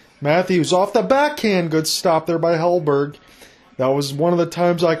 scoreline. Matthews off the backhand, good stop there by Hellberg. That was one of the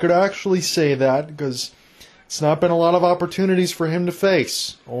times I could actually say that, because it's not been a lot of opportunities for him to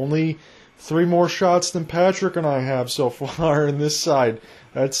face. Only 3 more shots than Patrick and I have so far in this side.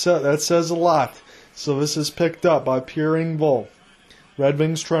 That says a lot. So this is picked up by Pierre Engvall. Red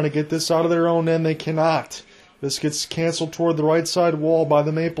Wings trying to get this out of their own end. They cannot. This gets canceled toward the right side wall by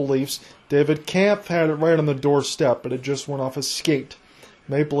the Maple Leafs. David Kampf had it right on the doorstep, but it just went off his skate.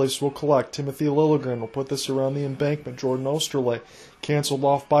 Maple Leafs will collect. Timothy Liljegren will put this around the embankment. Jordan Osterley canceled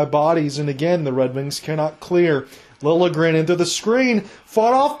off by bodies, and again the Red Wings cannot clear. Liljegren into the screen,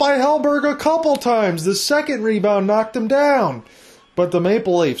 fought off by Hellberg a couple times. The second rebound knocked him down. But the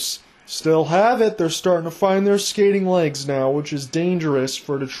Maple Leafs still have it. They're starting to find their skating legs now, which is dangerous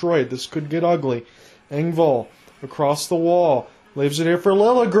for Detroit. This could get ugly. Engvall across the wall. Leaves it here for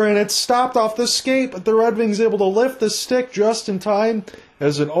Liljegren. It's stopped off the skate, but the Red Wings able to lift the stick just in time,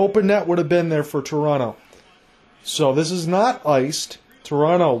 as an open net would have been there for Toronto. So this is not iced.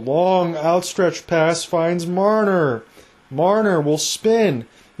 Toronto, long outstretched pass finds Marner. Marner will spin.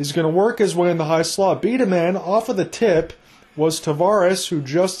 He's going to work his way in the high slot. Beat a man off of the tip was Tavares, who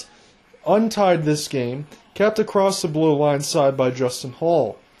just untied this game. Kept across the blue line side by Justin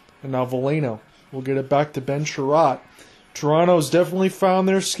Holl. And now Veleno will get it back to Ben Chiarot. Toronto's definitely found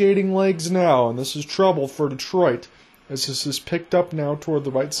their skating legs now, and this is trouble for Detroit, as this is picked up now toward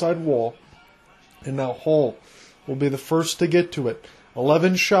the right side wall. And now Holl will be the first to get to it.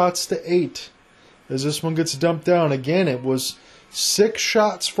 11 shots to 8. As this one gets dumped down, again, it was 6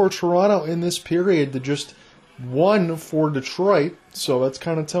 shots for Toronto in this period to just 1 for Detroit. So that's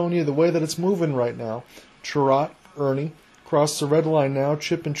kind of telling you the way that it's moving right now. Chiarot, Ernie, across the red line now,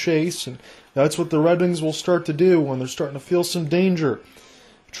 chip and chase, and that's what the Red Wings will start to do when they're starting to feel some danger.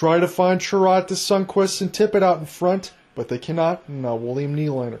 Try to find Chiarot to Sundqvist and tip it out in front, but they cannot. Now William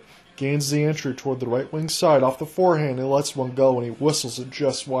Nylander gains the entry toward the right wing side off the forehand. He lets one go and he whistles it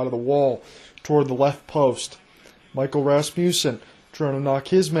just wide of the wall toward the left post. Michael Rasmussen trying to knock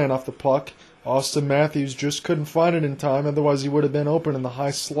his man off the puck. Austin Matthews just couldn't find it in time, otherwise he would have been open in the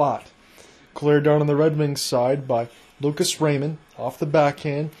high slot. Cleared down on the Red Wings side by Lucas Raymond off the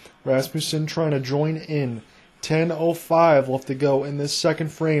backhand. Rasmussen trying to join in. 10:05 left to go in this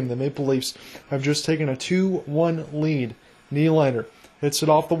second frame. The Maple Leafs have just taken a 2-1 lead. Nylander hits it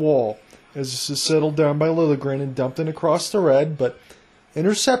off the wall as this is settled down by Liljegren and dumped in across the red, but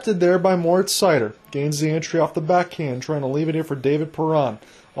intercepted there by Moritz Seider. Gains the entry off the backhand, trying to leave it here for David Perron.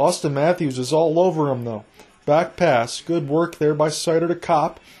 Austin Matthews is all over him, though. Back pass. Good work there by Seider to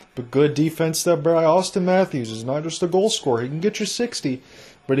Kopp, but good defense there by Austin Matthews. He's not just a goal scorer. He can get you 60,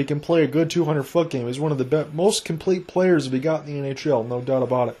 but he can play a good 200-foot game. He's one of the most complete players we got in the NHL, no doubt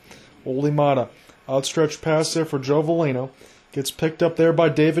about it. Olli Maatta, outstretched pass there for Joe Veleno. Gets picked up there by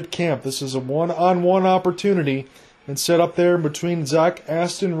David Kampf. This is a one-on-one opportunity and set up there between Zach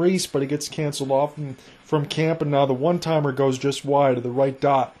Aston Reese, but he gets canceled off from Kampf, and now the one-timer goes just wide of the right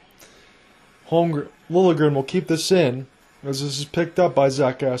dot. Liljegren will keep this in as this is picked up by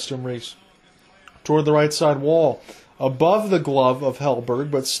Zach Aston Reese. Toward the right side wall, above the glove of Hellberg,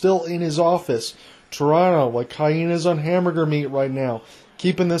 but still in his office. Toronto, like hyenas on hamburger meat right now,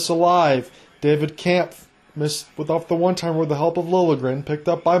 keeping this alive. David Kampf missed off the one-timer with the help of Liljegren, picked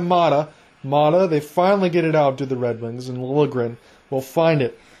up by Maatta. Maatta, they finally get it out to the Red Wings, and Liljegren will find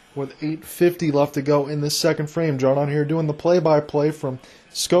it with 8:50 left to go in this second frame. John on here doing the play-by-play from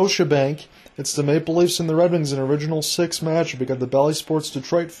Scotiabank. It's the Maple Leafs and the Red Wings, an original 6 matchup. We got the Bally Sports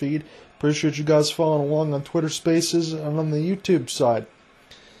Detroit feed. Appreciate you guys following along on Twitter Spaces and on the YouTube side.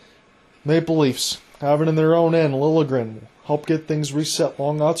 Maple Leafs have it in their own end. Liljegren will help get things reset.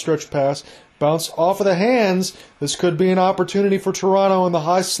 Long outstretched pass. Bounce off of the hands. This could be an opportunity for Toronto in the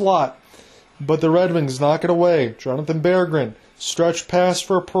high slot. But the Red Wings knock it away. Jonathan Berggren. Stretch pass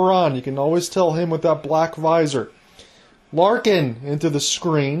for Perron. You can always tell him with that black visor. Larkin into the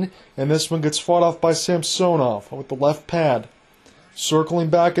screen. And this one gets fought off by Samsonov with the left pad. Circling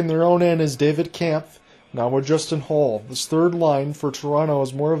back in their own end is David Kampf. Now with Justin Holl. This third line for Toronto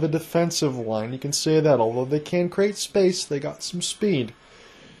is more of a defensive line. You can say that. Although they can create space, they got some speed.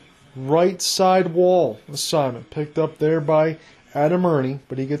 Right side wall assignment picked up there by Adam Ernie,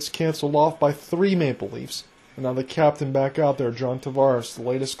 but he gets canceled off by 3 Maple Leafs. And now the captain back out there, John Tavares, the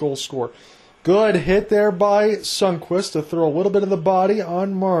latest goal scorer. Good hit there by Sundqvist to throw a little bit of the body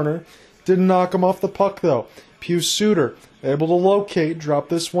on Marner. Didn't knock him off the puck, though. Pius Suter able to locate, drop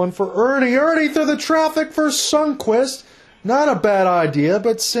this one for Ernie. Ernie through the traffic for Sundqvist. Not a bad idea,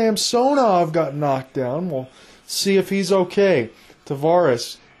 but Samsonov got knocked down. We'll see if he's okay.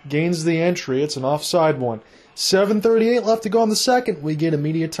 Tavares gains the entry. It's an offside one. 7:38 left to go in the second. We get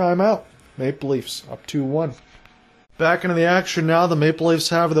immediate timeout. Maple Leafs up 2-1. Back into the action now. The Maple Leafs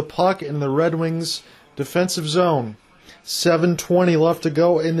have the puck in the Red Wings defensive zone. 7:20 left to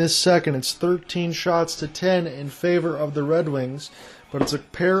go in this second. It's 13 shots to 10 in favor of the Red Wings. but it's a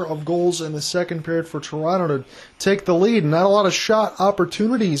pair of goals in the second period for Toronto to take the lead. Not a lot of shot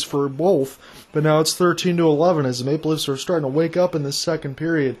opportunities for both, but now it's 13-11 as the Maple Leafs are starting to wake up in this second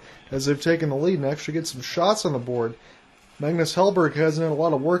period as they've taken the lead and actually get some shots on the board. Magnus Hellberg hasn't had a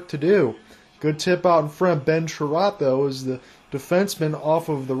lot of work to do. Good tip out in front. Ben Chiarot, though, is the defenseman off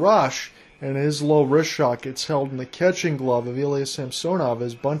of the rush, and his low wrist shot gets held in the catching glove of Ilya Samsonov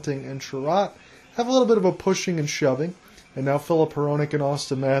as Bunting and Chiarot have a little bit of a pushing and shoving. And now Filip Hronek and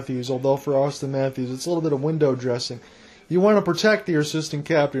Austin Matthews, although for Austin Matthews it's a little bit of window dressing. You want to protect your assistant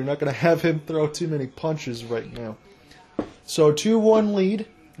captain. You're not going to have him throw too many punches right now. So 2-1 lead,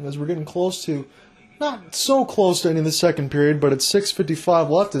 as we're getting close to, not so close to ending the second period, but it's 6:55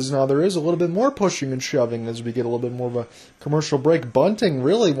 left as now there is a little bit more pushing and shoving as we get a little bit more of a commercial break. Bunting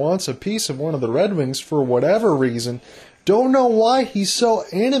really wants a piece of one of the Red Wings for whatever reason. Don't know why he's so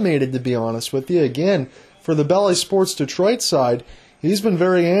animated, to be honest with you. Again, for the Bally Sports Detroit side, he's been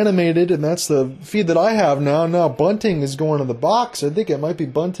very animated, and that's the feed that I have now. Now Bunting is going to the box. I think it might be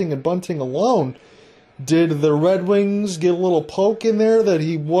Bunting and Bunting alone. Did the Red Wings get a little poke in there that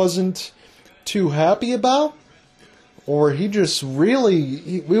he wasn't too happy about? Or he just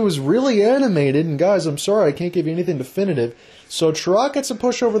he was really animated, and guys, I'm sorry, I can't give you anything definitive. So Chiarot gets a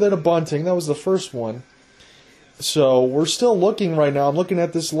push over there to Bunting. That was the first one. So we're still looking right now. I'm looking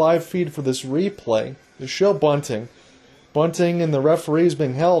at this live feed for this replay. They show Bunting. Bunting and the referee is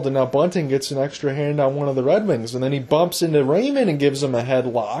being held, and now Bunting gets an extra hand on one of the Red Wings, and then he bumps into Raymond and gives him a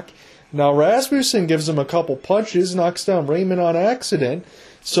headlock. Now Rasmussen gives him a couple punches, knocks down Raymond on accident.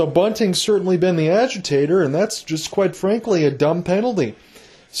 So Bunting's certainly been the agitator, and that's just quite frankly a dumb penalty.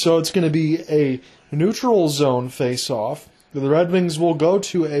 So it's going to be a neutral zone face-off. The Red Wings will go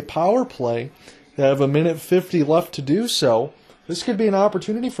to a power play. They have 1:50 left to do so. This could be an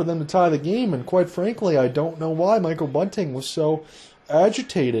opportunity for them to tie the game, and quite frankly, I don't know why Michael Bunting was so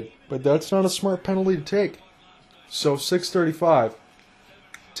agitated, but that's not a smart penalty to take. So 6:35.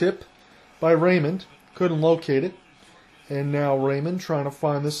 Tip by Raymond. Couldn't locate it. And now Raymond trying to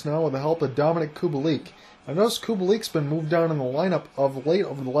find this now with the help of Dominik Kubalik. I noticed Kubalik's been moved down in the lineup of late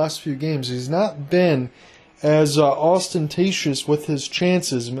over the last few games. He's not been as ostentatious with his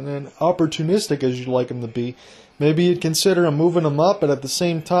chances and opportunistic as you'd like him to be. Maybe you'd consider moving him up, but at the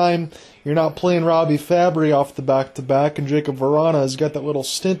same time, you're not playing Robbie Fabry off the back-to-back, and Jacob Vrana has got that little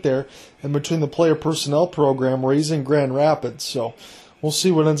stint there in between the player personnel program where he's in Grand Rapids. So we'll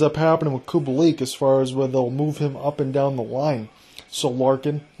see what ends up happening with Kubalik as far as whether they'll move him up and down the line. So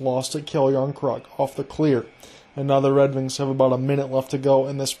Larkin lost it. Calle Jarnkrok off the clear. And now the Red Wings have about a minute left to go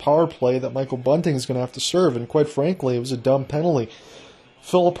in this power play that Michael Bunting is going to have to serve. And quite frankly, it was a dumb penalty.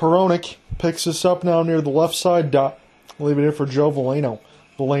 Filip Hronek picks this up now near the left side dot. Leave it here for Joe Veleno.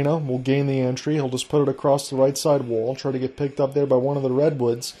 Veleno will gain the entry. He'll just put it across the right side wall. Try to get picked up there by one of the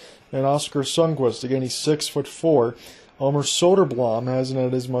Redwoods. And Oscar Sundqvist. Again, he's 6'4". Elmer Soderblom hasn't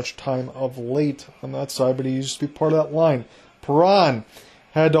had as much time of late on that side, but he used to be part of that line. Perron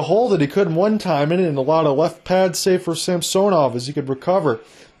had to hold it. He couldn't one-time it and allowed a left pad save for Samsonov as he could recover.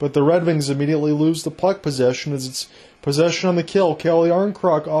 But the Red Wings immediately lose the puck possession as it's possession on the kill. Calle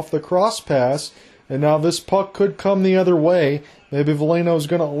Jarnkrok off the cross pass, and now this puck could come the other way. Maybe Veleno's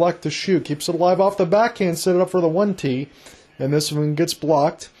going to elect to shoot. Keeps it alive off the backhand, set it up for the 1-T, and this one gets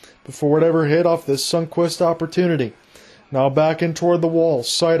blocked before whatever hit off this Sundqvist opportunity. Now back in toward the wall.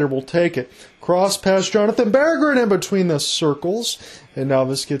 Seider will take it. Cross pass Jonathan Berggren in between the circles. And now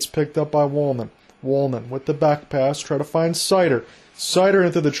this gets picked up by Wallman. Wallman with the back pass. Try to find Seider. Seider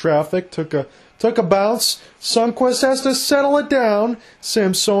into the traffic. Took a bounce. Sundqvist has to settle it down.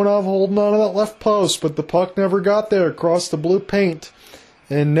 Samsonov holding on to that left post. But the puck never got there across the blue paint.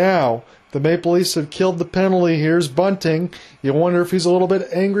 And now the Maple Leafs have killed the penalty. Here's Bunting. You wonder if he's a little bit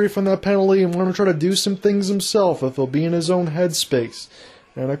angry from that penalty and want to try to do some things himself, if he'll be in his own headspace.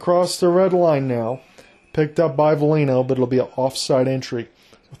 And across the red line now, picked up by Veleno, but it'll be an offside entry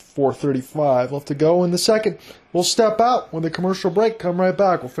with 4:35 left to go in the second. We'll step out with a commercial break. Come right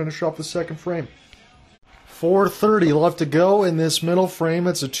back. We'll finish off the second frame. 4:30 left to go in this middle frame.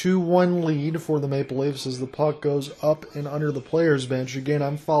 It's a 2-1 lead for the Maple Leafs as the puck goes up and under the players' bench. Again,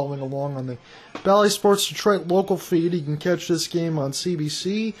 I'm following along on the Bally Sports Detroit local feed. You can catch this game on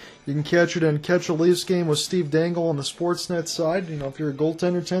CBC. You can catch it and catch a Leafs game with Steve Dangle on the Sportsnet side. You know, if you're a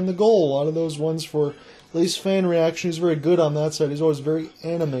goaltender, tend the goal. A lot of those ones for Leafs fan reaction. He's very good on that side. He's always very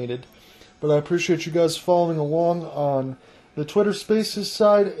animated. But I appreciate you guys following along on the Twitter Spaces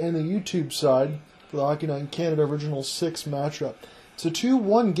side and the YouTube side. The Hockey Night in Canada Original 6 matchup. It's a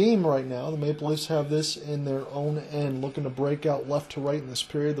 2-1 game right now. The Maple Leafs have this in their own end, looking to break out left to right in this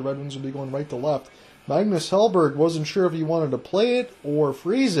period. The Red Wings will be going right to left. Magnus Hellberg wasn't sure if he wanted to play it or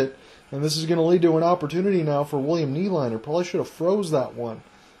freeze it, and this is going to lead to an opportunity now for William Nylander. Probably should have froze that one.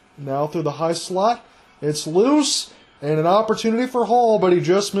 Now through the high slot, it's loose, and an opportunity for Hall, but he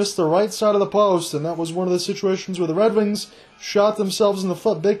just missed the right side of the post, and that was one of the situations where the Red Wings shot themselves in the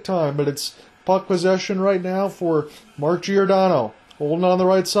foot big time, but it's puck possession right now for Mark Giordano, holding on the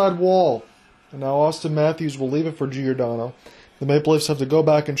right side wall. And now Austin Matthews will leave it for Giordano. The Maple Leafs have to go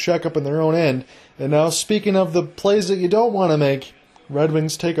back and check up in their own end. And now, speaking of the plays that you don't want to make, Red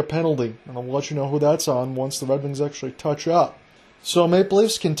Wings take a penalty. And I'll let you know who that's on once the Red Wings actually touch up. So Maple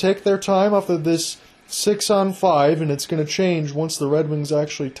Leafs can take their time after this 6-on-5, and it's going to change once the Red Wings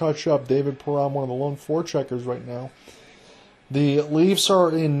actually touch up. David Perron, one of the lone forecheckers right now. The Leafs are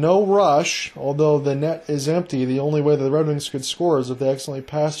in no rush, although the net is empty. The only way the Red Wings could score is if they accidentally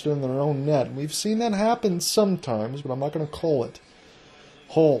passed it in their own net. We've seen that happen sometimes, but I'm not going to call it.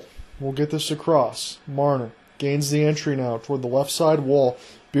 Hull will get this across. Marner gains the entry now toward the left side wall.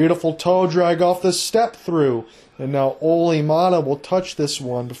 Beautiful toe drag off the step through. And now Olli Mata will touch this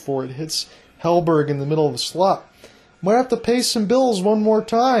one before it hits Hellberg in the middle of the slot. Might have to pay some bills one more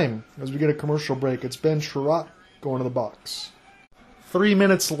time as we get a commercial break. It's Ben Chiarot going to the box. 3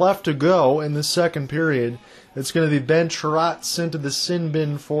 minutes left to go in the second period. It's going to be Ben Chiarot sent to the sin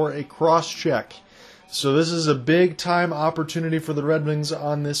bin for a cross-check. So this is a big-time opportunity for the Red Wings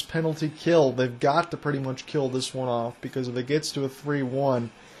on this penalty kill. They've got to pretty much kill this one off, because if it gets to a 3-1,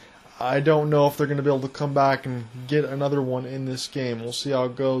 I don't know if they're going to be able to come back and get another one in this game. We'll see how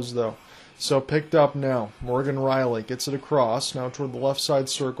it goes, though. So picked up now. Morgan Rielly gets it across. Now toward the left side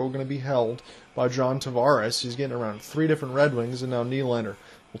circle, going to be held by John Tavares. He's getting around 3 different Red Wings, and now Nylander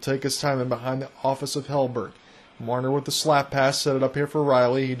will take his time in behind the office of Hellberg. Marner with the slap pass, set it up here for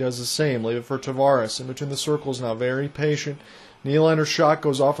Rielly. He does the same. Leave it for Tavares. In between the circles now, very patient. Nylander's shot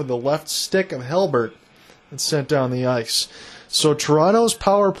goes off of the left stick of Hellberg and sent down the ice. So Toronto's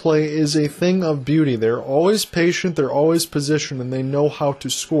power play is a thing of beauty. They're always patient, they're always positioned, and they know how to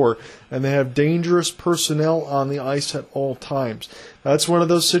score. And they have dangerous personnel on the ice at all times. That's one of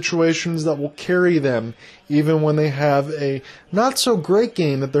those situations that will carry them even when they have a not-so-great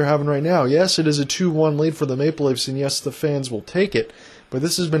game that they're having right now. Yes, it is a 2-1 lead for the Maple Leafs, and yes, the fans will take it. But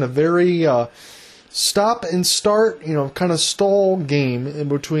this has been a very stop and start, kind of stall game in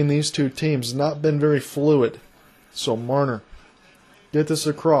between these two teams. Not been very fluid. So Marner get this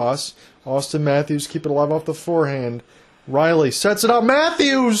across. Austin Matthews keep it alive off the forehand. Rielly sets it up.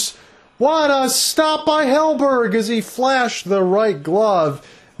 Matthews! What a stop by Hellberg as he flashed the right glove.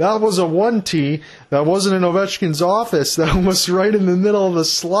 That was a 1T. That wasn't in Ovechkin's office. That was right in the middle of the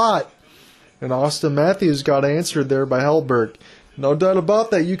slot. And Austin Matthews got answered there by Hellberg. No doubt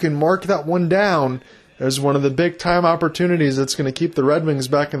about that. You can mark that one down as one of the big-time opportunities that's going to keep the Red Wings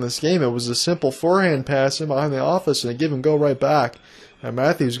back in this game. It was a simple forehand pass in behind the office and a give and go right back. And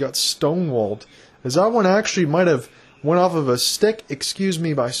Matthews got stonewalled. As that one actually might have went off of a stick,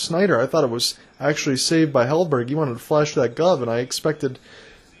 by Snyder. I thought it was actually saved by Hellberg. He wanted to flash that glove, and I expected,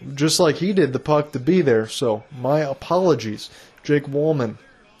 just like he did, the puck to be there. So, my apologies. Jake Wallman,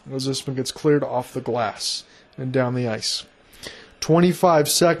 as this one gets cleared off the glass and down the ice. 25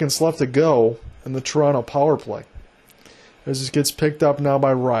 seconds left to go in the Toronto power play. As this gets picked up now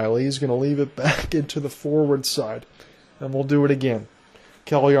by Rielly, he's going to leave it back into the forward side. And we'll do it again.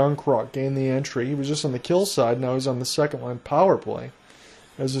 Kel Jarnkrok gained the entry. He was just on the kill side. Now he's on the second line power play.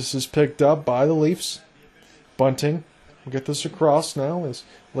 As this is picked up by the Leafs. Bunting will get this across now. As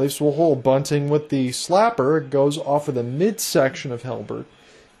Leafs will hold Bunting with the slapper. It goes off of the midsection of Hellberg.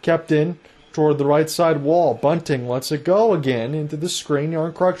 Kept in toward the right side wall. Bunting lets it go again into the screen.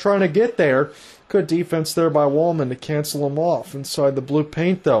 Jarnkrok trying to get there. Good defense there by Wallman to cancel him off inside the blue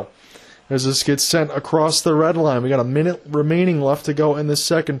paint, though. As this gets sent across the red line. We got a minute remaining left to go in this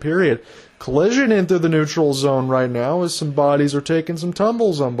second period. Collision into the neutral zone right now as some bodies are taking some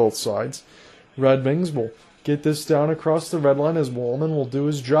tumbles on both sides. Red Wings will get this down across the red line as Wallman will do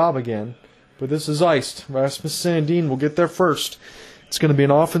his job again. But this is iced. Rasmus Sandin will get there first. It's going to be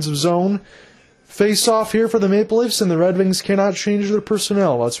an offensive zone face-off here for the Maple Leafs, and the Red Wings cannot change their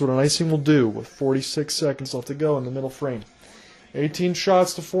personnel. That's what an icing will do with 46 seconds left to go in the middle frame. 18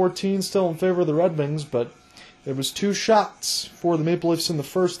 shots to 14 still in favor of the Red Wings, but it was 2 shots for the Maple Leafs in the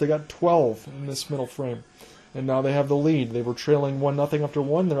first. They got 12 in this middle frame. And now they have the lead. They were trailing 1-0 after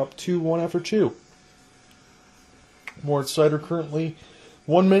 1. They're up 2-1 after 2. Moritz Seider currently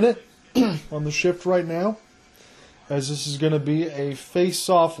 1 minute on the shift right now, as this is going to be a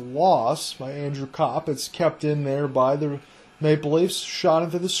face-off loss by Andrew Kopp. It's kept in there by the Maple Leafs, shot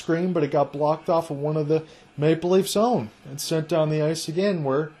into the screen, but it got blocked off of one of the Maple Leafs' own and sent down the ice again,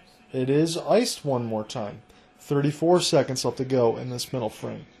 where It is iced one more time. 34 seconds left to go in this middle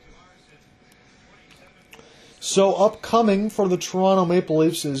frame. So upcoming for the Toronto Maple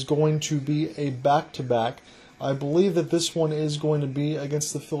Leafs is going to be a back-to-back. I believe that this one is going to be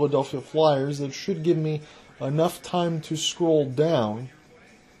against the Philadelphia Flyers. That should give me enough time to scroll down.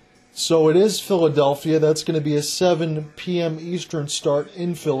 So it is Philadelphia. That's going to be a 7 p.m. Eastern start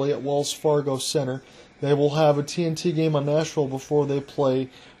in Philly at Wells Fargo Center. They will have a TNT game on Nashville before they play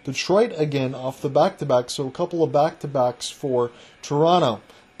Detroit again off the back-to-back. So a couple of back-to-backs for Toronto.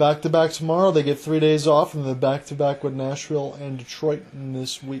 Back-to-back tomorrow. They get 3 days off, and then back-to-back with Nashville and Detroit in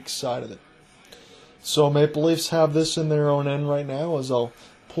this week's side of it. So Maple Leafs have this in their own end right now as I'll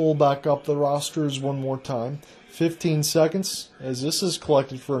pull back up the rosters one more time. 15 seconds as this is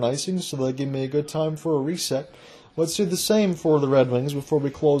collected for an icing, so that give me a good time for a reset. Let's do the same for the Red Wings before we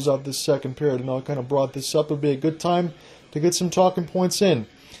close out this second period. And I kind of brought this up. It would be a good time to get some talking points in.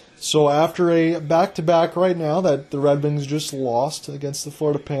 So after a back-to-back right now that the Red Wings just lost against the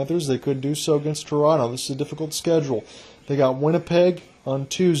Florida Panthers, they could do so against Toronto. This is a difficult schedule. They got Winnipeg on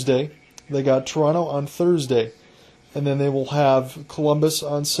Tuesday. They got Toronto on Thursday. And then they will have Columbus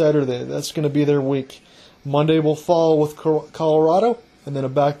on Saturday. That's going to be their week. Monday will follow with Colorado, and then a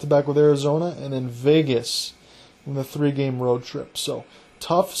back-to-back with Arizona, and then Vegas in the 3-game road trip. So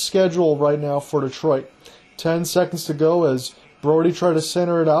tough schedule right now for Detroit. 10 seconds to go as Brody tried to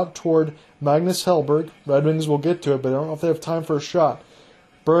center it out toward Magnus Hellberg. Red Wings will get to it, but I don't know if they have time for a shot.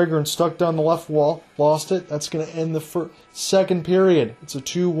 Berggren stuck down the left wall, lost it. That's going to end the second period. It's a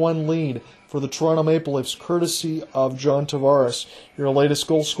 2-1 lead for the Toronto Maple Leafs, courtesy of John Tavares, your latest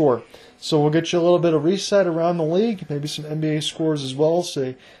goal scorer. So we'll get you a little bit of reset around the league, maybe some NBA scores as well,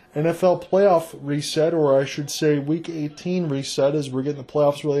 say NFL playoff reset, or I should say Week 18 reset, as we're getting the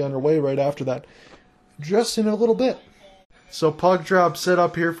playoffs really underway right after that, just in a little bit. So puck drop set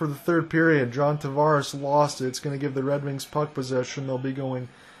up here for the third period. John Tavares lost it. It's going to give the Red Wings puck possession. They'll be going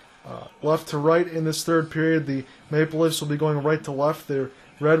left to right in this third period. The Maple Leafs will be going right to left. The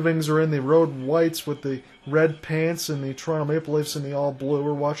Red Wings are in the road whites with the red pants, and the Toronto Maple Leafs in the all blue.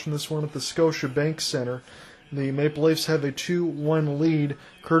 We're watching this one at the Scotiabank Center. The Maple Leafs have a 2-1 lead,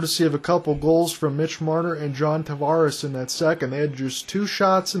 courtesy of a couple goals from Mitch Marner and John Tavares in that second. They had just 2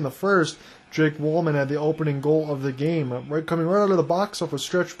 shots in the first. Jake Wallman had the opening goal of the game, coming right out of the box off a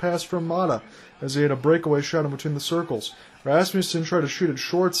stretch pass from Mata, as he had a breakaway shot in between the circles. Rasmussen tried to shoot it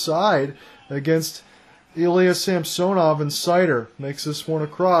short side against Ilya Samsonov, and Seider makes this one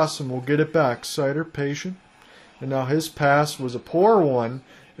across, and we'll get it back. Seider, patient. And now his pass was a poor one,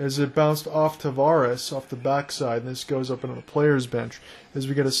 as it bounced off Tavares off the backside, and this goes up into the players' bench as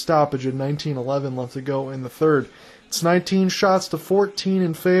we get a stoppage at 19:11 left to go in the third. It's 19 shots to 14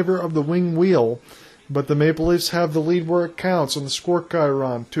 in favor of the wing wheel, but the Maple Leafs have the lead where it counts on the score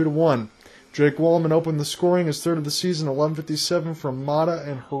chyron, 2-1. Jake Wallman opened the scoring, his third of the season, 11:57 from Mata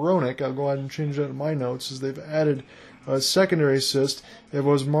and Hronek. I'll go ahead and change that in my notes as they've added a secondary assist. It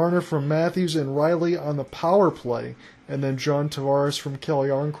was Marner from Matthews and Riley on the power play, and then John Tavares from Kelly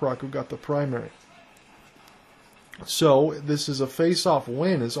Arncroc who got the primary. So this is a face-off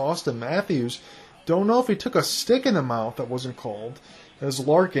win as Austin Matthews, don't know if he took a stick in the mouth that wasn't called, as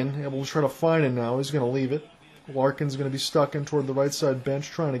Larkin able to try to find it now. He's going to leave it. Larkin's going to be stuck in toward the right side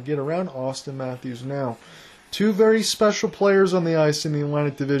bench trying to get around Austin Matthews now. 2 very special players on the ice in the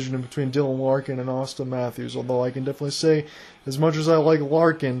Atlantic Division in between Dylan Larkin and Austin Matthews, although I can definitely say, as much as I like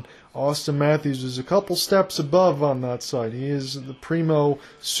Larkin, Austin Matthews is a couple steps above on that side. He is the primo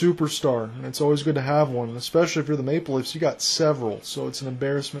superstar, and it's always good to have one, especially if you're the Maple Leafs. You got several, so it's an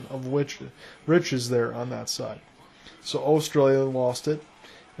embarrassment of riches there on that side. So Australia lost it,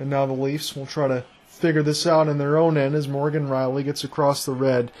 and now the Leafs will try to figure this out in their own end as Morgan Riley gets across the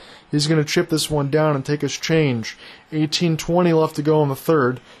red. He's going to chip this one down and take his change. 18:20 left to go in the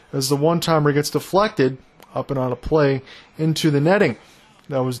third as the one-timer gets deflected up and on a play into the netting.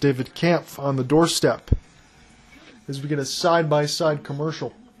 That was David Kampf on the doorstep as we get a side-by-side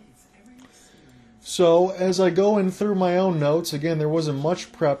commercial. So as I go in through my own notes, again, there wasn't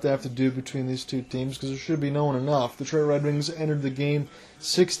much prep to have to do between these two teams because there should be known enough. The Detroit Red Wings entered the game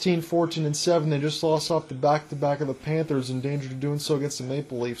 16-14-7. They just lost off the back-to-back of the Panthers, in danger of doing so against the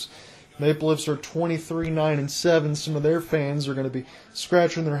Maple Leafs. Maple Leafs are 23-9-7. Some of their fans are going to be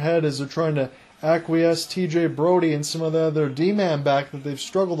scratching their head as they're trying to acquiesce TJ Brody and some of the other D-man back that they've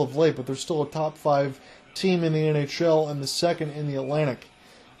struggled of late, but they're still a top 5 team in the NHL and the second in the Atlantic.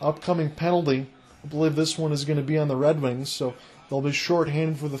 Upcoming penalty, I believe this one is going to be on the Red Wings, so they'll be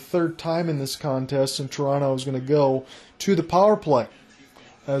shorthanded for the third time in this contest, and Toronto is going to go to the power play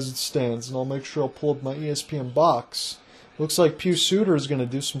as it stands. And I'll make sure I'll pull up my ESPN box Looks like Pius Suter is going to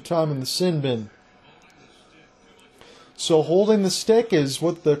do some time in the sin bin. So holding the stick is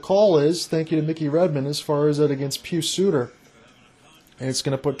what the call is. Thank you to Mickey Redmond as far as that against Pius Suter. And it's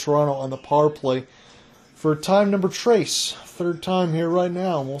going to put Toronto on the power play for time number trace. Third time here right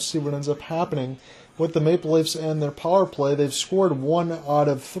now. And we'll see what ends up happening with the Maple Leafs and their power play. They've scored 1 out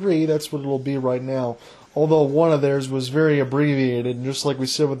of 3. That's what it'll be right now. Although one of theirs was very abbreviated. And just like we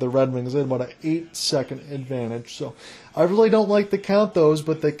said with the Red Wings, they had about an 8-second advantage. So I really don't like to count those,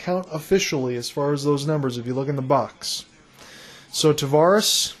 but they count officially as far as those numbers if you look in the box. So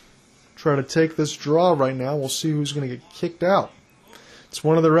Tavares, try to take this draw right now. We'll see who's going to get kicked out. It's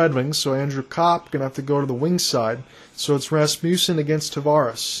one of the Red Wings, so Andrew Kopp going to have to go to the wing side. So it's Rasmussen against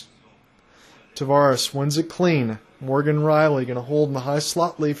Tavares. Tavares wins it clean. Morgan Rielly going to hold in the high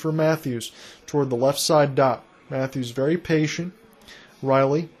slot lead for Matthews toward the left side dot. Matthews very patient.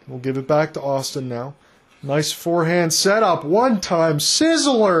 Rielly will give it back to Austin now. Nice forehand setup. One-time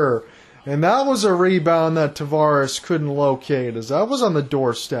sizzler. And that was a rebound that Tavares couldn't locate, as that was on the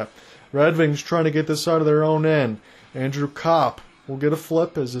doorstep. Red Wings trying to get this out of their own end. Andrew Kopp will get a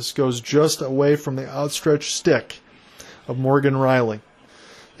flip as this goes just away from the outstretched stick of Morgan Rielly.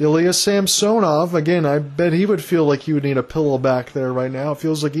 Ilya Samsonov, again, I bet he would feel like he would need a pillow back there right now. It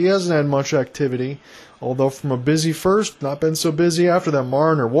feels like he hasn't had much activity. Although from a busy first, not been so busy after that.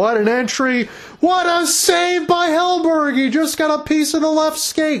 Marner, what an entry! What a save by Hellberg! He just got a piece of the left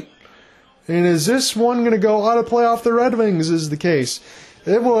skate. And is this one going to go out of play off the Red Wings is the case.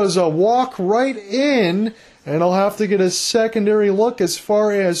 It was a walk right in, and I'll have to get a secondary look as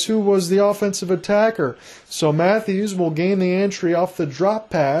far as who was the offensive attacker. So Matthews will gain the entry off the drop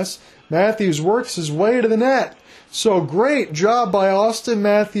pass. Matthews works his way to the net. So great job by Austin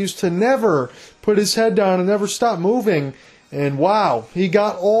Matthews to never put his head down and never stop moving. And wow, he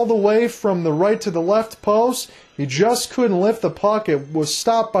got all the way from the right to the left post. He just couldn't lift the puck. It was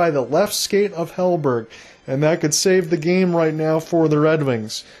stopped by the left skate of Hellberg. And that could save the game right now for the Red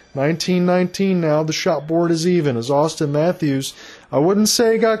Wings. 19-19 now. The shot board is even as Austin Matthews, I wouldn't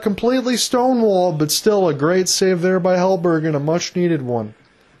say got completely stonewalled, but still a great save there by Hellberg and a much-needed one.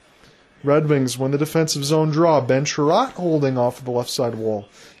 Red Wings win the defensive zone draw. Ben Chiarot holding off of the left side wall.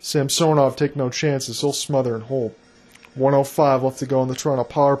 Samsonov take no chances. He'll smother and hold. 1:05 left to go in the Toronto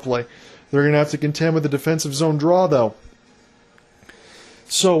power play. They're going to have to contend with the defensive zone draw, though.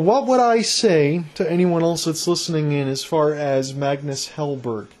 So what would I say to anyone else that's listening in as far as Magnus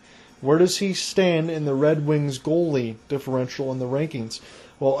Hellberg? Where does he stand in the Red Wings goalie differential in the rankings?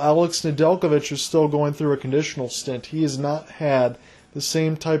 Well, Alex Nedeljkovic is still going through a conditional stint. He has not had the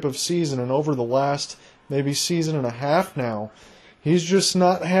same type of season, and over the last maybe season and a half now, he's just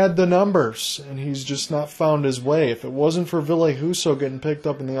not had the numbers, and he's just not found his way. If it wasn't for Ville Husso getting picked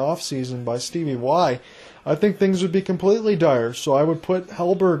up in the offseason by Stevie Y, I think things would be completely dire. So I would put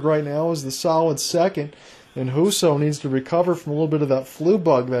Hellberg right now as the solid second, and Husso needs to recover from a little bit of that flu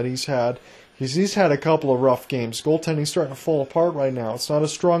bug that he's had. He's had a couple of rough games. Goaltending's starting to fall apart right now. It's not a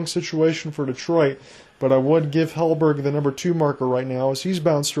strong situation for Detroit, but I would give Hellberg the number 2 marker right now as he's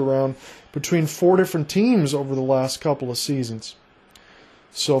bounced around between 4 different teams over the last couple of seasons.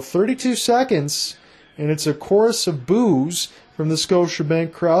 So 32 seconds, and it's a chorus of boos from the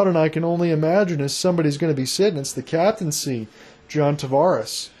Scotiabank crowd, and I can only imagine as somebody's going to be sitting, it's the captaincy, John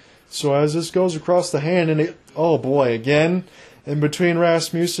Tavares. So as this goes across the hand, and oh boy, again, in between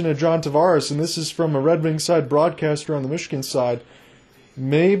Rasmussen and John Tavares, and this is from a Red Wing side broadcaster on the Michigan side,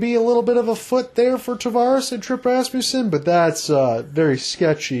 maybe a little bit of a foot there for Tavares and Trip Rasmussen, but that's very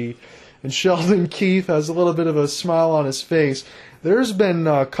sketchy. And Sheldon Keefe has a little bit of a smile on his face. There's been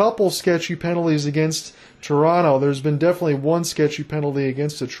a couple sketchy penalties against Toronto. There's been definitely one sketchy penalty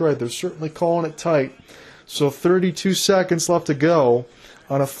against Detroit. They're certainly calling it tight. So 32 seconds left to go.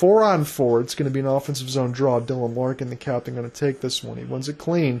 On a 4-on-4, it's going to be an offensive zone draw. Dylan Larkin, the captain, going to take this one. He wins it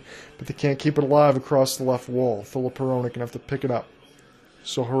clean, but they can't keep it alive across the left wall. Filip Hronek going to have to pick it up.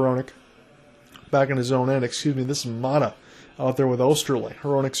 So Hronek back in his own end. This is Mata out there with Osterley.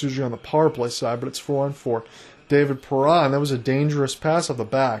 Hronek's usually on the power play side, but it's 4-on-4. David Perron, that was a dangerous pass off the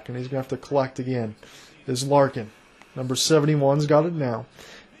back, and he's going to have to collect again. Is Larkin. Number 71's got it now.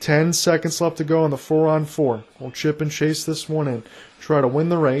 10 seconds left to go on the 4-on-4. We'll chip and chase this one in. Try to win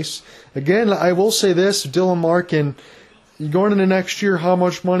the race. Again, I will say this, Dylan Larkin, going into next year, how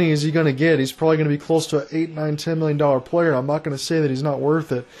much money is he going to get? He's probably going to be close to an $8, $9, $10 million player. I'm not going to say that he's not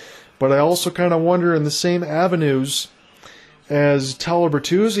worth it. But I also kind of wonder in the same avenues as Tyler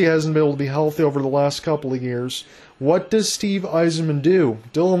Bertuzzi hasn't been able to be healthy over the last couple of years. What does Steve Yzerman do?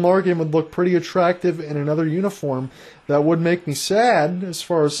 Dylan Larkin would look pretty attractive in another uniform. That would make me sad as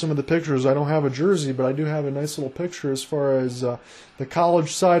far as some of the pictures. I don't have a jersey, but I do have a nice little picture as far as the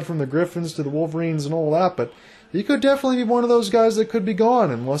college side from the Griffins to the Wolverines and all that. But he could definitely be one of those guys that could be gone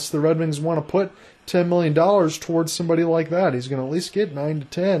unless the Red Wings want to put $10 million towards somebody like that. He's going to at least get 9 to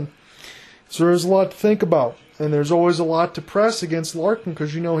 10. So there's a lot to think about. And there's always a lot to press against Larkin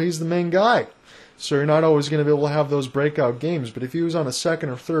because you know he's the main guy. So you're not always going to be able to have those breakout games. But if he was on a second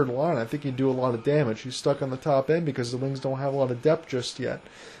or third line, I think he'd do a lot of damage. He's stuck on the top end because the Wings don't have a lot of depth just yet.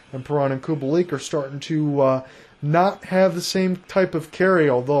 And Perron and Kubalik are starting to not have the same type of carry,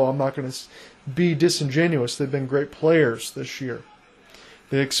 although I'm not going to be disingenuous. They've been great players this year.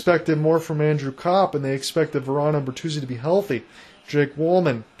 They expected more from Andrew Kopp, and they expected Vrana and Bertuzzi to be healthy. Jake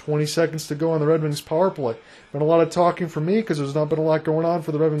Wallman, 20 seconds to go on the Red Wings power play. Been a lot of talking for me because there's not been a lot going on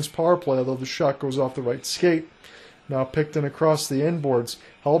for the Red Wings power play, although the shot goes off the right skate. Now picked in across the end boards.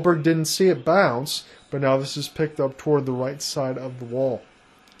 Hellberg didn't see it bounce, but now this is picked up toward the right side of the wall.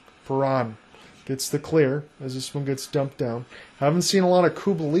 Perron gets the clear as this one gets dumped down. Haven't seen a lot of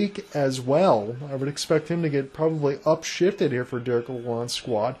Kubalik as well. I would expect him to get probably upshifted here for Derek Lalonde's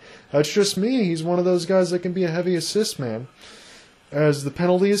squad. That's just me. He's one of those guys that can be a heavy assist man. As the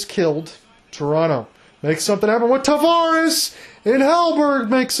penalty is killed, Toronto makes something happen with Tavares, and Hellberg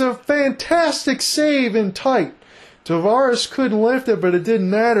makes a fantastic save in tight. Tavares couldn't lift it, but it didn't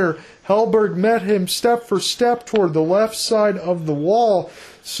matter. Hellberg met him step for step toward the left side of the wall.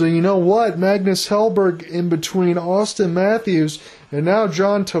 So you know what? Magnus Hellberg in between Austin Matthews and now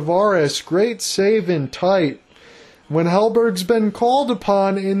John Tavares. Great save in tight. When Hellberg's been called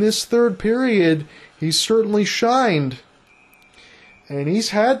upon in this third period, he certainly shined. And he's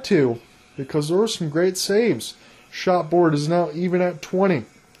had to, because there were some great saves. Shot board is now even at 20.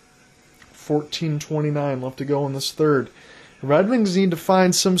 14:29 left to go in this third. The Red Wings need to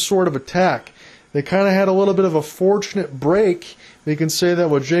find some sort of attack. They kind of had a little bit of a fortunate break. We can say that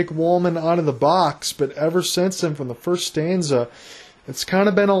with Jake Wallman out of the box, but ever since then, from the first stanza, it's kind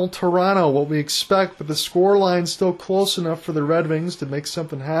of been all Toronto, what we expect, but the scoreline's still close enough for the Red Wings to make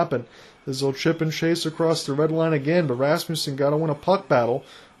something happen. There's a little chip and chase across the red line again, but Rasmussen got to win a puck battle.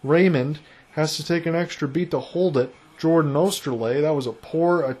 Raymond has to take an extra beat to hold it. Jordan Osterley, that was a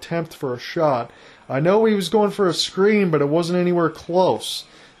poor attempt for a shot. I know he was going for a screen, but it wasn't anywhere close.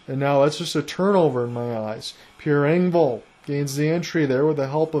 And now that's just a turnover in my eyes. Pierre Engvall gains the entry there with the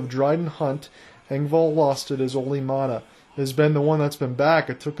help of Dryden Hunt. Engvall lost it as Ole Mata has been the one that's been back.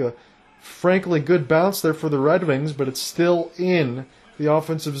 It took a frankly good bounce there for the Red Wings, but it's still in the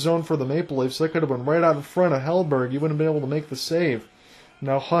offensive zone for the Maple Leafs. That could have been right out in front of Hellberg. He wouldn't have been able to make the save.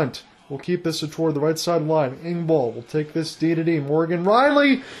 Now Hunt will keep this toward the right side line. Engvall will take this D-to-D. Morgan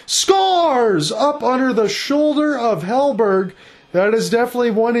Riley scores up under the shoulder of Hellberg. That is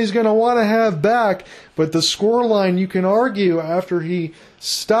definitely one he's going to want to have back. But the scoreline, you can argue, after he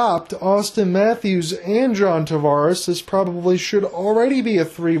stopped Austin Matthews and John Tavares, this probably should already be a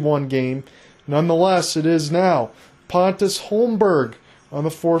 3-1 game. Nonetheless, it is now. Pontus Holmberg on the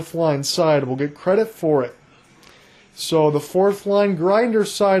fourth line side will get credit for it. So the fourth line grinder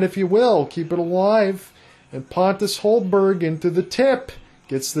side, if you will, keep it alive. And Pontus Holmberg into the tip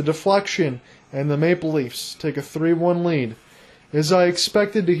gets the deflection. And the Maple Leafs take a 3-1 lead. As I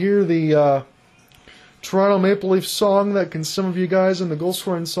expected to hear the Toronto Maple Leafs song that some of you guys in the goal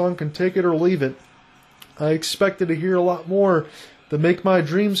scoring song can take it or leave it, I expected to hear a lot more the Make My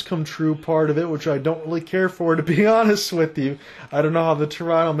Dreams Come True part of it, which I don't really care for, to be honest with you. I don't know how the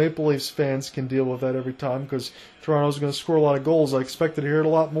Toronto Maple Leafs fans can deal with that every time, because Toronto's going to score a lot of goals. I expected to hear it a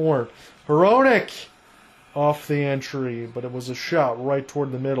lot more. Hronek off the entry, but it was a shot right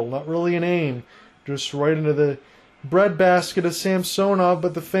toward the middle. Not really an aim, just right into the breadbasket of Samsonov,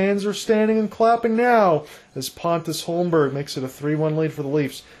 but the fans are standing and clapping now as Pontus Holmberg makes it a 3-1 lead for the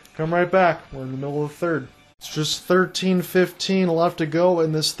Leafs. Come right back. We're in the middle of the third. It's just 13:15 left to go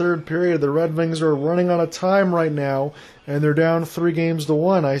in this third period. The Red Wings are running out of time right now, and they're down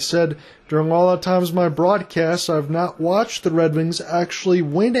 3-1. I said during all the times of my broadcasts, I've not watched the Red Wings actually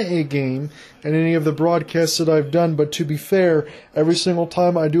win a game in any of the broadcasts that I've done, but to be fair, every single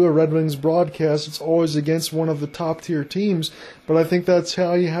time I do a Red Wings broadcast, it's always against one of the top-tier teams, but I think that's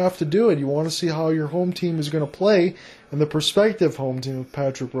how you have to do it. You want to see how your home team is going to play, and the prospective home team of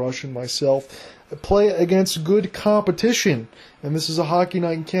Patrick Rush and myself play against good competition. And this is a Hockey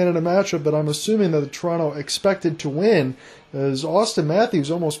Night in Canada matchup that I'm assuming that the Toronto expected to win, as Austin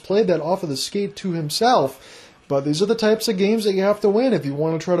Matthews almost played that off of the skate to himself. But these are the types of games that you have to win if you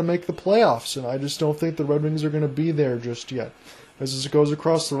want to try to make the playoffs, and I just don't think the Red Wings are going to be there just yet. As it goes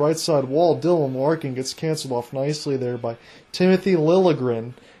across the right side wall, Dylan Larkin gets canceled off nicely there by Timothy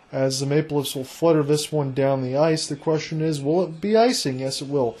Liljegren, as the Maple Leafs will flutter this one down the ice. The question is, will it be icing? Yes, it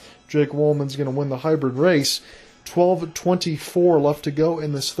will. Jake Wollman's going to win the hybrid race. 12:24 left to go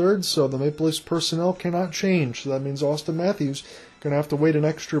in this third, so the Maple Leafs personnel cannot change. So that means Austin Matthews going to have to wait an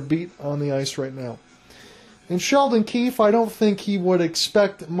extra beat on the ice right now. And Sheldon Keefe, I don't think he would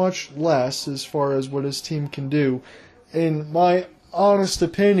expect much less as far as what his team can do. In my honest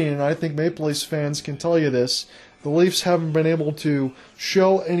opinion, and I think Maple Leafs fans can tell you this, the Leafs haven't been able to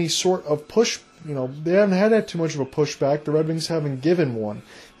show any sort of push. They haven't had too much of a pushback. The Red Wings haven't given one.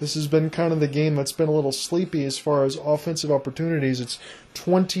 This has been kind of the game that's been a little sleepy as far as offensive opportunities. It's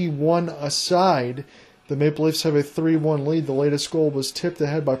 21 aside. The Maple Leafs have a 3-1 lead. The latest goal was tipped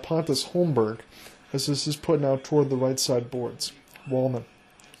ahead by Pontus Holmberg, as this is put now toward the right side boards. Wallman,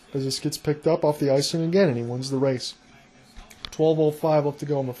 as this gets picked up off the icing again, and he wins the race. 12:05 left to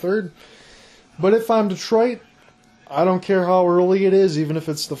go in the third. But if I'm Detroit, I don't care how early it is, even if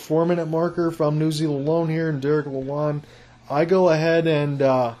it's the 4-minute marker. If I'm New Zealand alone here and Derek Lalonde, I go ahead and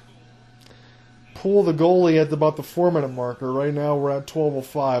pull the goalie at about the 4-minute marker. Right now we're at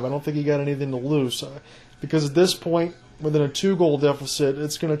 12:05. I don't think he got anything to lose. Because at this point, within a 2-goal deficit,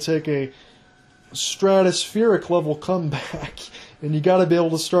 it's going to take a stratospheric level comeback. And you got to be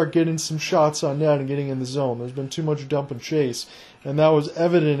able to start getting some shots on net and getting in the zone. There's been too much dump and chase. And that was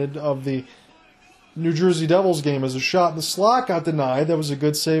evident of the New Jersey Devils game, as a shot in the slot got denied. That was a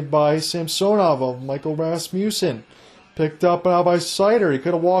good save by Samsonov of Michael Rasmussen. Picked up now by Seider. He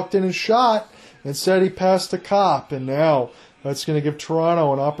could have walked in and shot. Instead, he passed to Kopp. And now that's going to give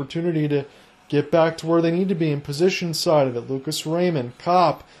Toronto an opportunity to get back to where they need to be in position side of it. Lucas Raymond.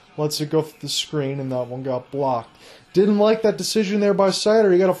 Kopp lets it go through the screen, and that one got blocked. Didn't like that decision there by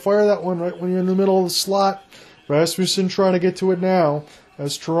Seider. You got to fire that one right when you're in the middle of the slot. Rasmussen trying to get to it now,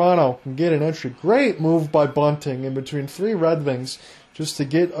 as Toronto can get an entry. Great move by Bunting in between 3 Red Wings just to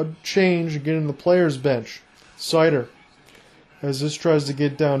get a change and get in the players' bench. Seider, as this tries to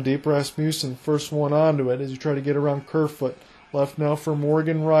get down deep. Rasmussen, first one onto it as you try to get around Kerfoot. Left now for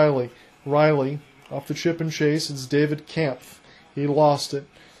Morgan Riley. Riley, off the chip and chase, it's David Kampf. He lost it.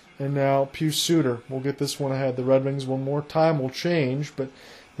 And now Pius Suter will get this one ahead. The Red Wings one more time will change, but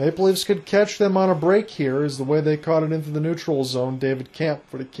Maple Leafs could catch them on a break here, is the way they caught it into the neutral zone. David Kampf,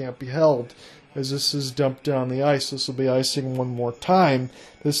 but it can't be held, as this is dumped down the ice. This will be icing one more time,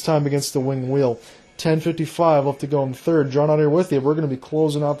 this time against the wing wheel. 10:55 left to go in the third. John out here with you. We're going to be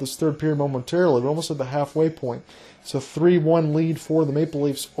closing out this third period momentarily. We're almost at the halfway point. It's a 3-1 lead for the Maple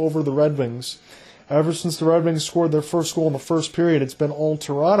Leafs over the Red Wings. Ever since the Red Wings scored their first goal in the first period, it's been all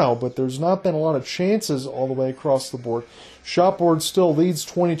Toronto, but there's not been a lot of chances all the way across the board. Shot board still leads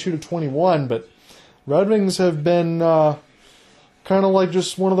 22-21, but Red Wings have been kind of like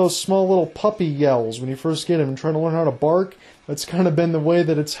just one of those small little puppy yells when you first get them and trying to learn how to bark. That's kind of been the way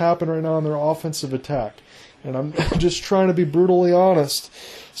that it's happened right now in their offensive attack. And I'm just trying to be brutally honest.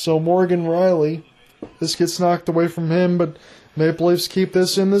 So Morgan Riley, this gets knocked away from him, but Maple Leafs keep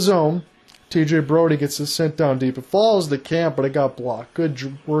this in the zone. TJ Brody gets this sent down deep. It falls to Camp, but it got blocked.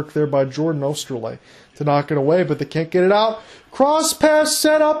 Good work there by Jordan Osterley to knock it away, but they can't get it out. Cross pass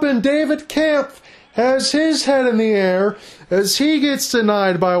set up, and David Camp has his head in the air as he gets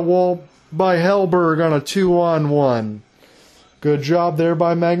denied by Hellberg on a 2-on-1. Good job there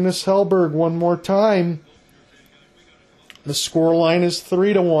by Magnus Hellberg one more time. The scoreline is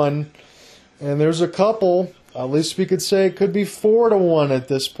 3-1, and there's a couple. At least we could say it could be 4-1 at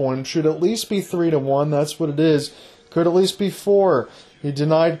this point. It should at least be 3-1. That's what it is. Could at least be 4. He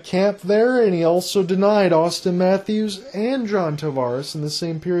denied Camp there, and he also denied Austin Matthews and John Tavares in the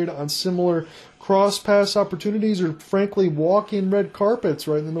same period on similar cross-pass opportunities, or frankly walk-in red carpets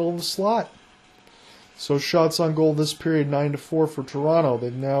right in the middle of the slot. So shots on goal this period, 9-4 for Toronto.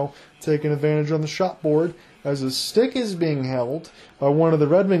 They've now taken advantage on the shot board as a stick is being held by one of the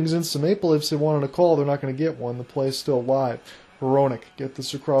Red Wings into Maple Leafs. They wanted a call. They're not going to get one. The play is still live. Hronek get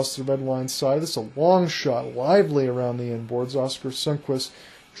this across the red line side. This is a long shot, lively around the inboards. Oscar Sundqvist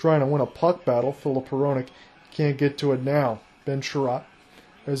trying to win a puck battle. Philip Hronek can't get to it now. Ben Chiarot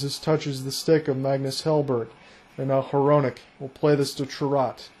as this touches the stick of Magnus Hellberg. And now Hronek will play this to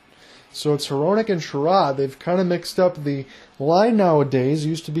Chiarot. So it's Hronek and Chiarot. They've kind of mixed up the line nowadays. It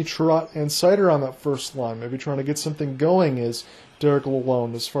used to be Chiarot and Seider on that first line. Maybe trying to get something going is Derek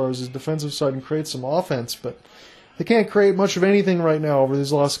Lalonde as far as his defensive side and create some offense. But they can't create much of anything right now over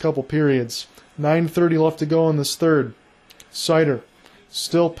these last couple periods. 9:30 left to go in this third. Seider,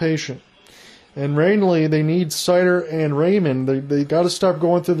 still patient. And Rainley, they need Sider and Raymond. They got to stop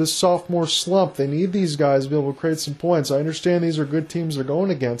going through this sophomore slump. They need these guys to be able to create some points. I understand these are good teams they're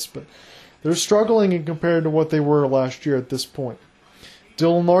going against, but they're struggling in compared to what they were last year at this point.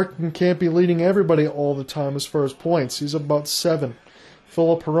 Dylan Larkin can't be leading everybody all the time as far as points. He's about 7.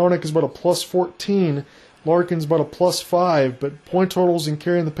 Philip Hronek is about a plus 14. Larkin's about a plus 5. But point totals and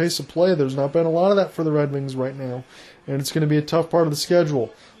carrying the pace of play, there's not been a lot of that for the Red Wings right now. And it's going to be a tough part of the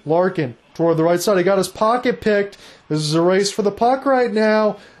schedule. Larkin toward the right side. He got his pocket picked. This is a race for the puck right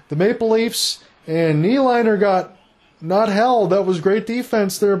now. The Maple Leafs and Nylander got not held. That was great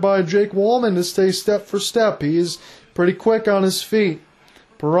defense there by Jake Walman to stay step for step. He is pretty quick on his feet.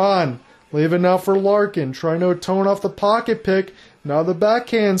 Perron leaving now for Larkin, trying to tone off the pocket pick. Now the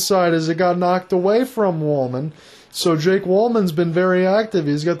backhand side as it got knocked away from Walman. So Jake Walman's been very active.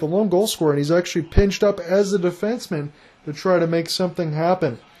 He's got the lone goal scorer, and he's actually pinched up as a defenseman to try to make something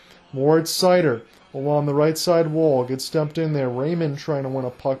happen. Moritz Seider along the right side wall gets dumped in there. Raymond trying to win a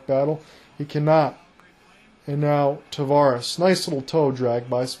puck battle. He cannot. And now Tavares. Nice little toe drag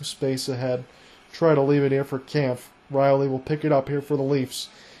by some space ahead. Try to leave it here for Kampf. Riley will pick it up here for the Leafs.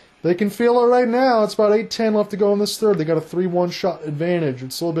 They can feel it right now. It's about 8:10 left to go in this third. They got a 3-1 shot advantage.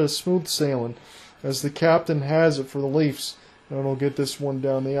 It's a little bit of smooth sailing as the captain has it for the Leafs. And he'll get this one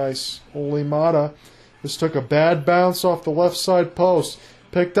down the ice. Ole Mata just took a bad bounce off the left side post.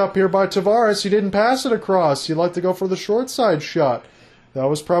 Picked up here by Tavares. He didn't pass it across. He'd like to go for the short side shot. That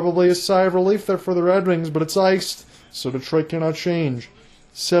was probably a sigh of relief there for the Red Wings, but it's iced, so Detroit cannot change.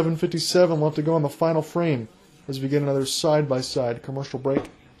 7:57 left to go in the final frame as we get another side-by-side commercial break.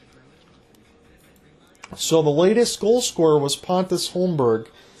 So the latest goal scorer was Pontus Holmberg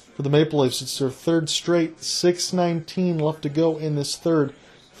for the Maple Leafs. It's their third straight. 6:19 left to go in this third.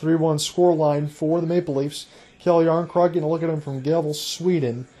 3-1 scoreline for the Maple Leafs. Kelly Arnkrog getting a look at him from Gävle,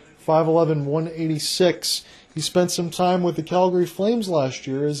 Sweden. 5'11", 186. He spent some time with the Calgary Flames last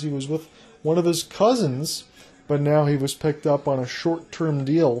year as he was with one of his cousins, but now he was picked up on a short-term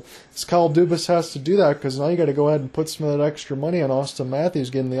deal. As Kyle Dubas has to do that because now you got to go ahead and put some of that extra money on Austin Matthews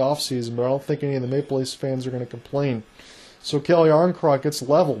getting the offseason, but I don't think any of the Maple Leafs fans are going to complain. So Kelly Arnkrog gets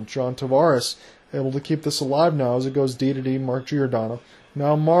leveled. John Tavares able to keep this alive now as it goes D-to-D, Mark Giordano.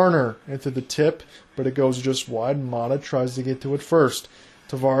 Now Marner into the tip, but it goes just wide, and Mata tries to get to it first.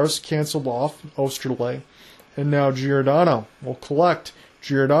 Tavares canceled off Osterley. And now Giordano will collect.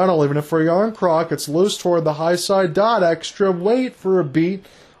 Giordano leaving it for Yarncroc. It's loose toward the high side dot. Extra weight for a beat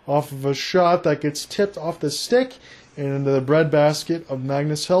off of a shot that gets tipped off the stick and into the breadbasket of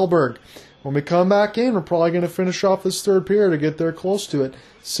Magnus Hellberg. When we come back in, we're probably going to finish off this third period to get there close to it.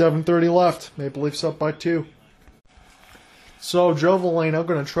 7:30 left. Maple Leafs up by 2. So Joe Veleno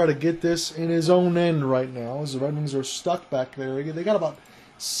going to try to get this in his own end right now as the Red Wings are stuck back there. They got about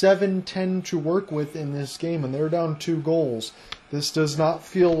 7-10 to work with in this game, and they're down 2 goals. This does not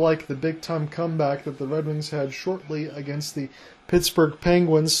feel like the big-time comeback that the Red Wings had shortly against the Pittsburgh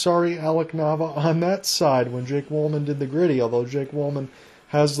Penguins. Sorry, Alec Nava on that side when Jake Walman did the gritty, although Jake Walman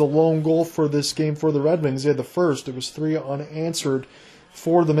has the lone goal for this game for the Red Wings. They had the first. It was 3 unanswered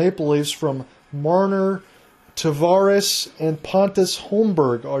for the Maple Leafs from Marner, Tavares, and Pontus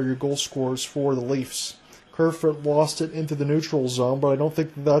Holmberg are your goal scorers for the Leafs. Kerfoot lost it into the neutral zone, but I don't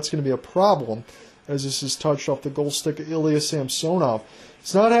think that's going to be a problem as this is touched off the goal stick of Ilya Samsonov.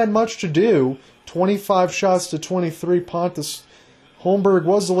 It's not had much to do. 25 shots to 23. Pontus Holmberg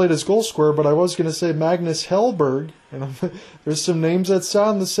was the latest goal scorer, but I was going to say Magnus Hellberg. And there's some names that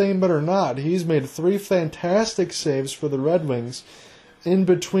sound the same but are not. He's made 3 fantastic saves for the Red Wings. In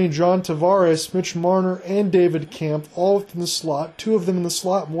between John Tavares, Mitch Marner, and David Kampf, all within the slot. 2 of them in the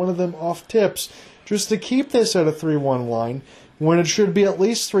slot, and 1 of them off tips. Just to keep this at a 3-1 line, when it should be at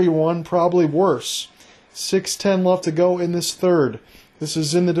least 3-1, probably worse. 6:10 left to go in this third. This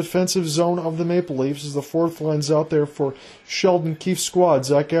is in the defensive zone of the Maple Leafs as the fourth line's out there for Sheldon Keefe's squad.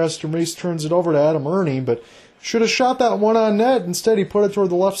 Zach Aston Reese turns it over to Adam Ernie, but should have shot that one on net. Instead, he put it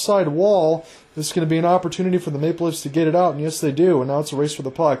toward the left side wall. This is going to be an opportunity for the Maple Leafs to get it out, and yes, they do. And now it's a race for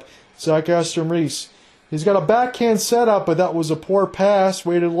the puck. Zach Aston Reese. He's got a backhand setup, but that was a poor pass.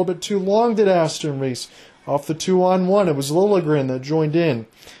 Waited a little bit too long, did Aston Reese. Off the 2-on-1, it was Liljegren that joined in.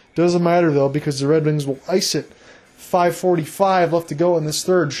 Doesn't matter, though, because the Red Wings will ice it. 5:45 left to go in this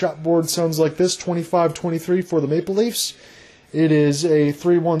third. Shot board sounds like this, 25-23 for the Maple Leafs. It is a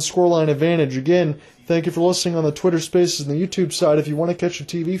 3-1 scoreline advantage. Again, thank you for listening on the Twitter Spaces and the YouTube side. If you want to catch a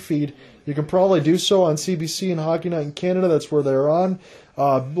TV feed, you can probably do so on CBC and Hockey Night in Canada. That's where they're on.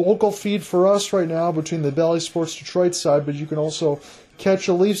 Local feed for us right now between the Bally Sports Detroit side, but you can also catch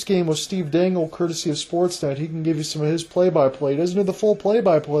a Leafs game with Steve Dangle, courtesy of Sportsnet. He can give you some of his play-by-play. He doesn't do the full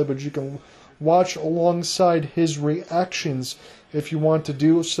play-by-play, but you can watch alongside his reactions if you want to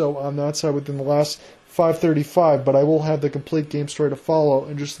do so on that side within the last 5:35, but I will have the complete game story to follow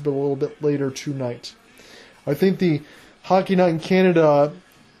in just a little bit later tonight. I think the Hockey Night in Canada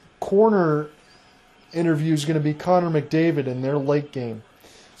corner interview is going to be Connor McDavid in their late game.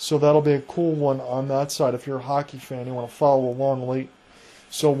 So that'll be a cool one on that side if you're a hockey fan, you want to follow along late.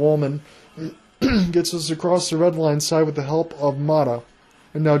 So Woolman gets us across the red line side with the help of Mata.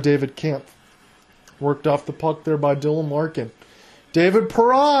 And now David Kampf. Worked off the puck there by Dylan Larkin. David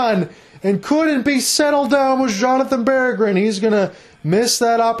Perron! And couldn't be settled down was Jonathan Berggren. He's going to miss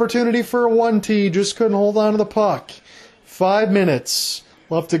that opportunity for a 1T. Just couldn't hold on to the puck. 5 minutes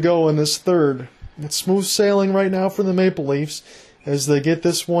left to go in this third. It's smooth sailing right now for the Maple Leafs as they get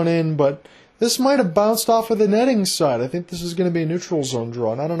this one in, but this might have bounced off of the netting side. I think this is going to be a neutral zone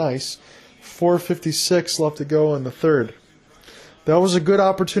draw, not an ice. 4:56 left to go in the third. That was a good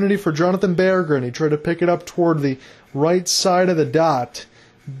opportunity for Jonathan Berggren. He tried to pick it up toward the right side of the dot,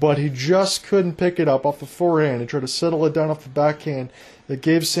 but he just couldn't pick it up off the forehand. He tried to settle it down off the backhand. It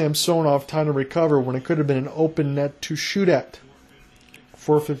gave Samsonov time to recover when it could have been an open net to shoot at.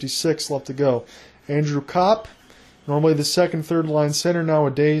 4:56 left to go. Andrew Kopp, normally the second, third line center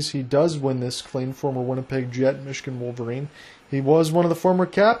nowadays. He does win this clean, former Winnipeg Jet, Michigan Wolverine. He was one of the former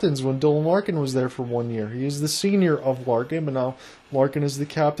captains when Dylan Larkin was there for 1 year. He is the senior of Larkin, but now Larkin is the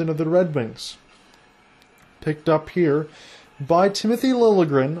captain of the Red Wings. Picked up here by Timothy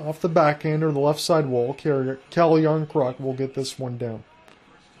Liljegren off the backhand or the left side wall. Calle Jarnkrok will get this one down.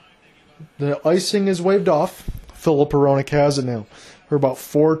 The icing is waved off. Filip Hronek has it now. We're about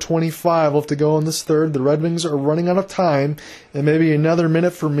 4:25 left to go in this third. The Red Wings are running out of time, and maybe another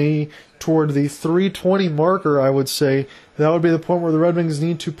minute for me toward the 3:20 marker, I would say. That would be the point where the Red Wings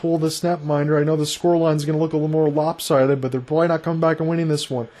need to pull the snapminder. I know the scoreline is going to look a little more lopsided, but they're probably not coming back and winning this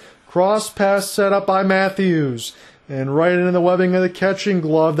one. Cross pass set up by Matthews, and right into the webbing of the catching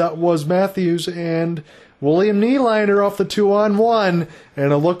glove. That was Matthews and William Nylander off the 2-on-1,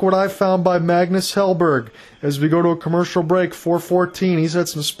 and a look what I found by Magnus Hellberg. As we go to a commercial break, 4:14, he's had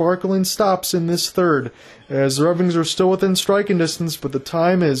some sparkling stops in this third, as the Red Wings are still within striking distance, but the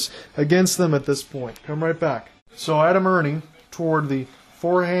time is against them at this point. Come right back. So Adam Erne toward the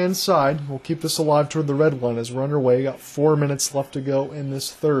forehand side. We'll keep this alive toward the red line as we're underway. Got 4 minutes left to go in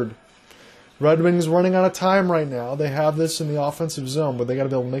this third. Red Wings running out of time right now. They have this in the offensive zone, but they got to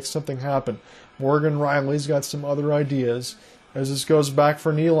be able to make something happen. Morgan Riley's got some other ideas as this goes back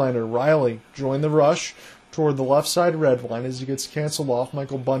for Nylander. Riley joined the rush toward the left side red line as he gets canceled off.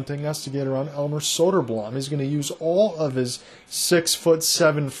 Michael Bunting has to get around Elmer Soderblom. He's going to use all of his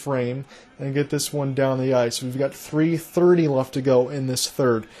 6'7" frame and get this one down the ice. We've got 3:30 left to go in this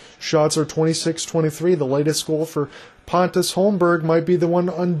third. Shots are 26-23. The latest goal for Pontus Holmberg might be the one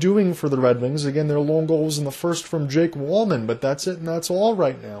undoing for the Red Wings. Again, their lone goal was in the first from Jake Wallman, but that's it and that's all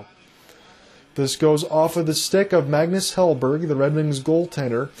right now. This goes off of the stick of Magnus Hellberg, the Red Wings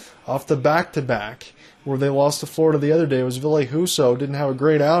goaltender, off the back-to-back, where they lost to Florida the other day. It was Ville Husso, didn't have a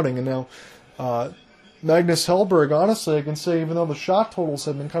great outing, and now Magnus Hellberg, honestly, I can say, even though the shot totals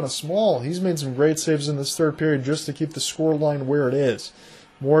have been kind of small, he's made some great saves in this third period just to keep the score line where it is.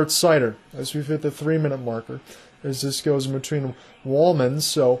 Moritz Seider, as we've hit the 3-minute marker, as this goes in between Wallman.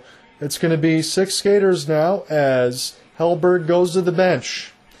 So it's going to be 6 skaters now as Hellberg goes to the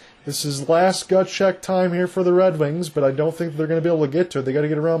bench. This is last gut check time here for the Red Wings, but I don't think they're going to be able to get to it. They got to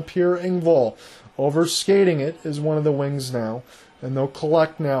get around Pierre Engvall. Overskating it is one of the wings now, and they'll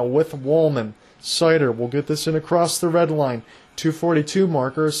collect now with Wallman. Seider will get this in across the red line. 2:42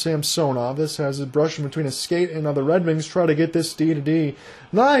 marker, Samsonov. This has a brush in between a skate, and now the Red Wings try to get this D-to-D.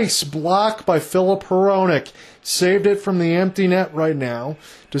 Nice block by Filip Hronek. Saved it from the empty net right now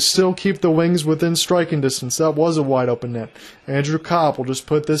to still keep the Wings within striking distance. That was a wide open net. Andrew Kopp will just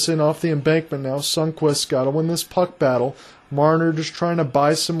put this in off the embankment now. Sundqvist got to win this puck battle. Marner just trying to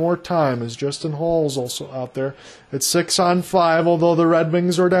buy some more time as Justin Hall's also out there. It's 6-on-5, although the Red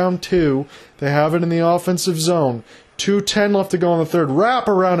Wings are down 2. They have it in the offensive zone. 2:10 left to go in the third.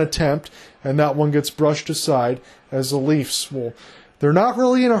 Wrap-around attempt, and that one gets brushed aside as the Leafs will. They're not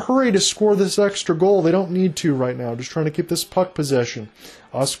really in a hurry to score this extra goal. They don't need to right now. Just trying to keep this puck possession.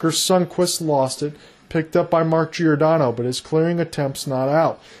 Oskar Sundqvist lost it. Picked up by Mark Giordano, but his clearing attempt's not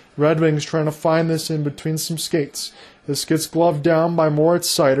out. Red Wings trying to find this in between some skates. This gets gloved down by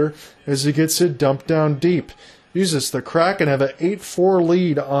Moritz Seider as he gets it dumped down deep. Jesus, the Kraken have an 8-4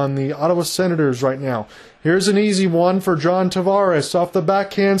 lead on the Ottawa Senators right now. Here's an easy one for John Tavares. Off the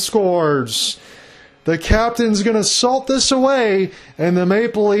backhand scores. The captain's going to salt this away, and the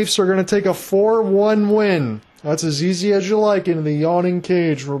Maple Leafs are going to take a 4-1 win That's as easy as you like into the yawning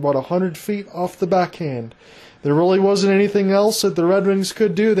cage. We're about 100 feet off the backhand. There really wasn't anything else that the Red Wings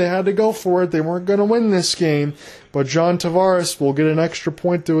could do. They had to go for it. They weren't going to win this game. But John Tavares will get an extra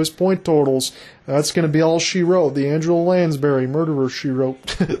point to his point totals. That's going to be all she wrote. The Angela Lansbury murderer she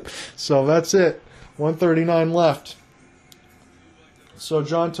wrote. So that's it. 139 left. So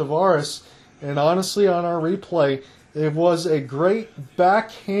John Tavares, and honestly on our replay, it was a great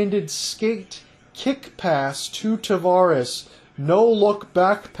backhanded skate kick pass to Tavares. No look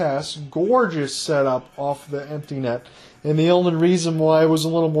back pass, gorgeous setup off the empty net. And the only reason why it was a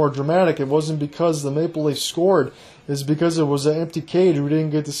little more dramatic, it wasn't because the Maple Leafs scored, is because it was an empty cage. We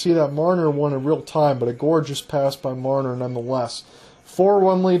didn't get to see that Marner one in real time, but a gorgeous pass by Marner nonetheless.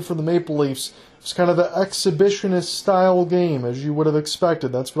 4-1 lead for the Maple Leafs. It's kind of an exhibitionist style game, as you would have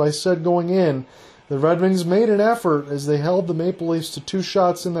expected. That's what I said going in. The Red Wings made an effort as they held the Maple Leafs to 2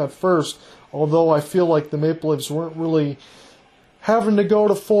 shots in that first, although I feel like the Maple Leafs weren't really having to go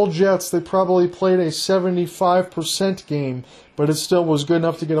to full jets. They probably played a 75% game, but it still was good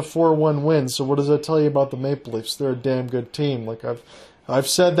enough to get a 4-1 win. So what does that tell you about the Maple Leafs? They're a damn good team. Like I've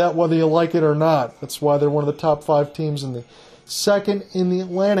said that whether you like it or not. That's why they're one of the top 5 teams in the second in the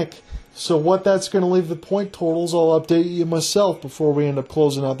Atlantic. So what that's going to leave the point totals, I'll update you myself before we end up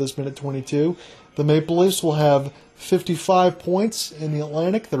closing out this minute 22. The Maple Leafs will have 55 points in the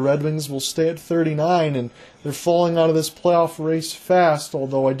Atlantic. The Red Wings will stay at 39, and they're falling out of this playoff race fast,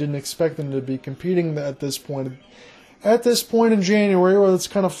 although I didn't expect them to be competing at this point. At this point in January, where it's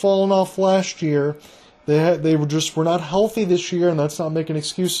kind of fallen off last year, they were not healthy this year, and that's not making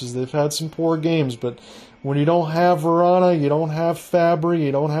excuses. They've had some poor games, but when you don't have Vrana, you don't have Fabry,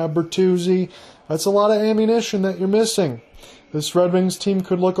 you don't have Bertuzzi, that's a lot of ammunition that you're missing. This Red Wings team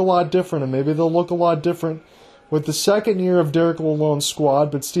could look a lot different, and maybe they'll look a lot different with the second year of Derek Lalonde's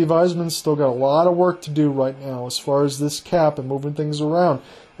squad, but Steve Yzerman's still got a lot of work to do right now as far as this cap and moving things around,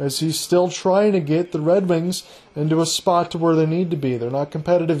 as he's still trying to get the Red Wings into a spot to where they need to be. They're not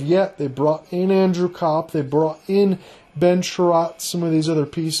competitive yet. They brought in Andrew Kopp, they brought in Ben Chiarot, some of these other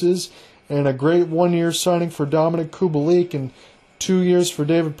pieces, and a great one-year signing for Dominic Kubalik and 2 years for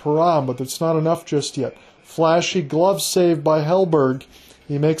David Perron, but that's not enough just yet. Flashy glove save by Hellberg.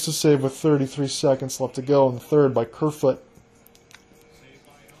 He makes a save with 33 seconds left to go in the third by Kerfoot.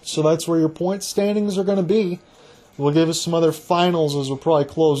 So that's where your point standings are going to be. We'll give us some other finals as we'll probably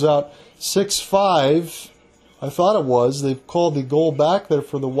close out 6-5. I thought it was. They've called the goal back there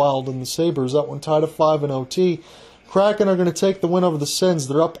for the Wild and the Sabres. That one tied at 5 in OT. Kraken are going to take the win over the Sens.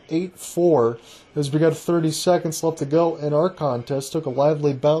 They're up 8-4 as we got 30 seconds left to go in our contest. Took a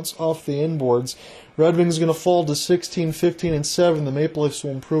lively bounce off the inboards. Red Wings going to fall to 16, 15, and 7. The Maple Leafs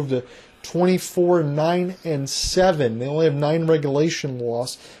will improve to 24, 9, and 7. They only have 9 regulation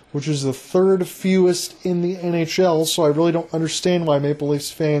loss, which is the third fewest in the NHL, so I really don't understand why Maple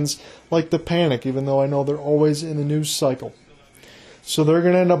Leafs fans like to panic, even though I know they're always in the news cycle. So they're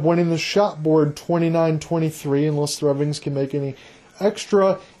going to end up winning the shot board 29-23, unless the Red Wings can make any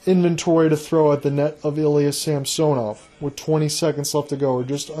extra inventory to throw at the net of Ilya Samsonov, with 20 seconds left to go, or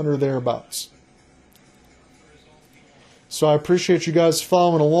just under thereabouts. So I appreciate you guys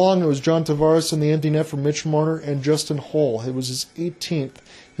following along. It was John Tavares in the empty net for Mitch Marner and Justin Holl. It was his 18th,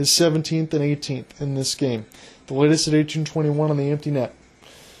 his 17th and 18th in this game. The latest at 18-21 on the empty net.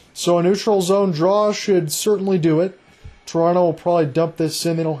 So a neutral zone draw should certainly do it. Toronto will probably dump this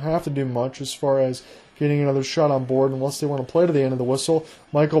in. They don't have to do much as far as getting another shot on board unless they want to play to the end of the whistle.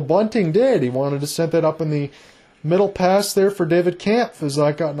 Michael Bunting did. He wanted to set that up in the middle pass there for David Kampf as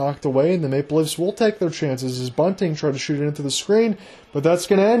that got knocked away, and the Maple Leafs will take their chances as Bunting tried to shoot it into the screen, but that's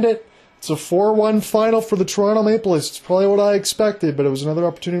going to end it. It's a 4-1 final for the Toronto Maple Leafs. It's probably what I expected, but it was another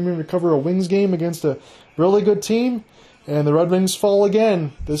opportunity to cover a Wings game against a really good team, and the Red Wings fall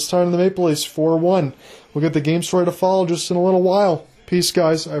again, this time the Maple Leafs 4-1. We'll get the game story to follow just in a little while. Peace,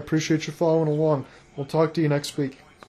 guys. I appreciate you following along. We'll talk to you next week.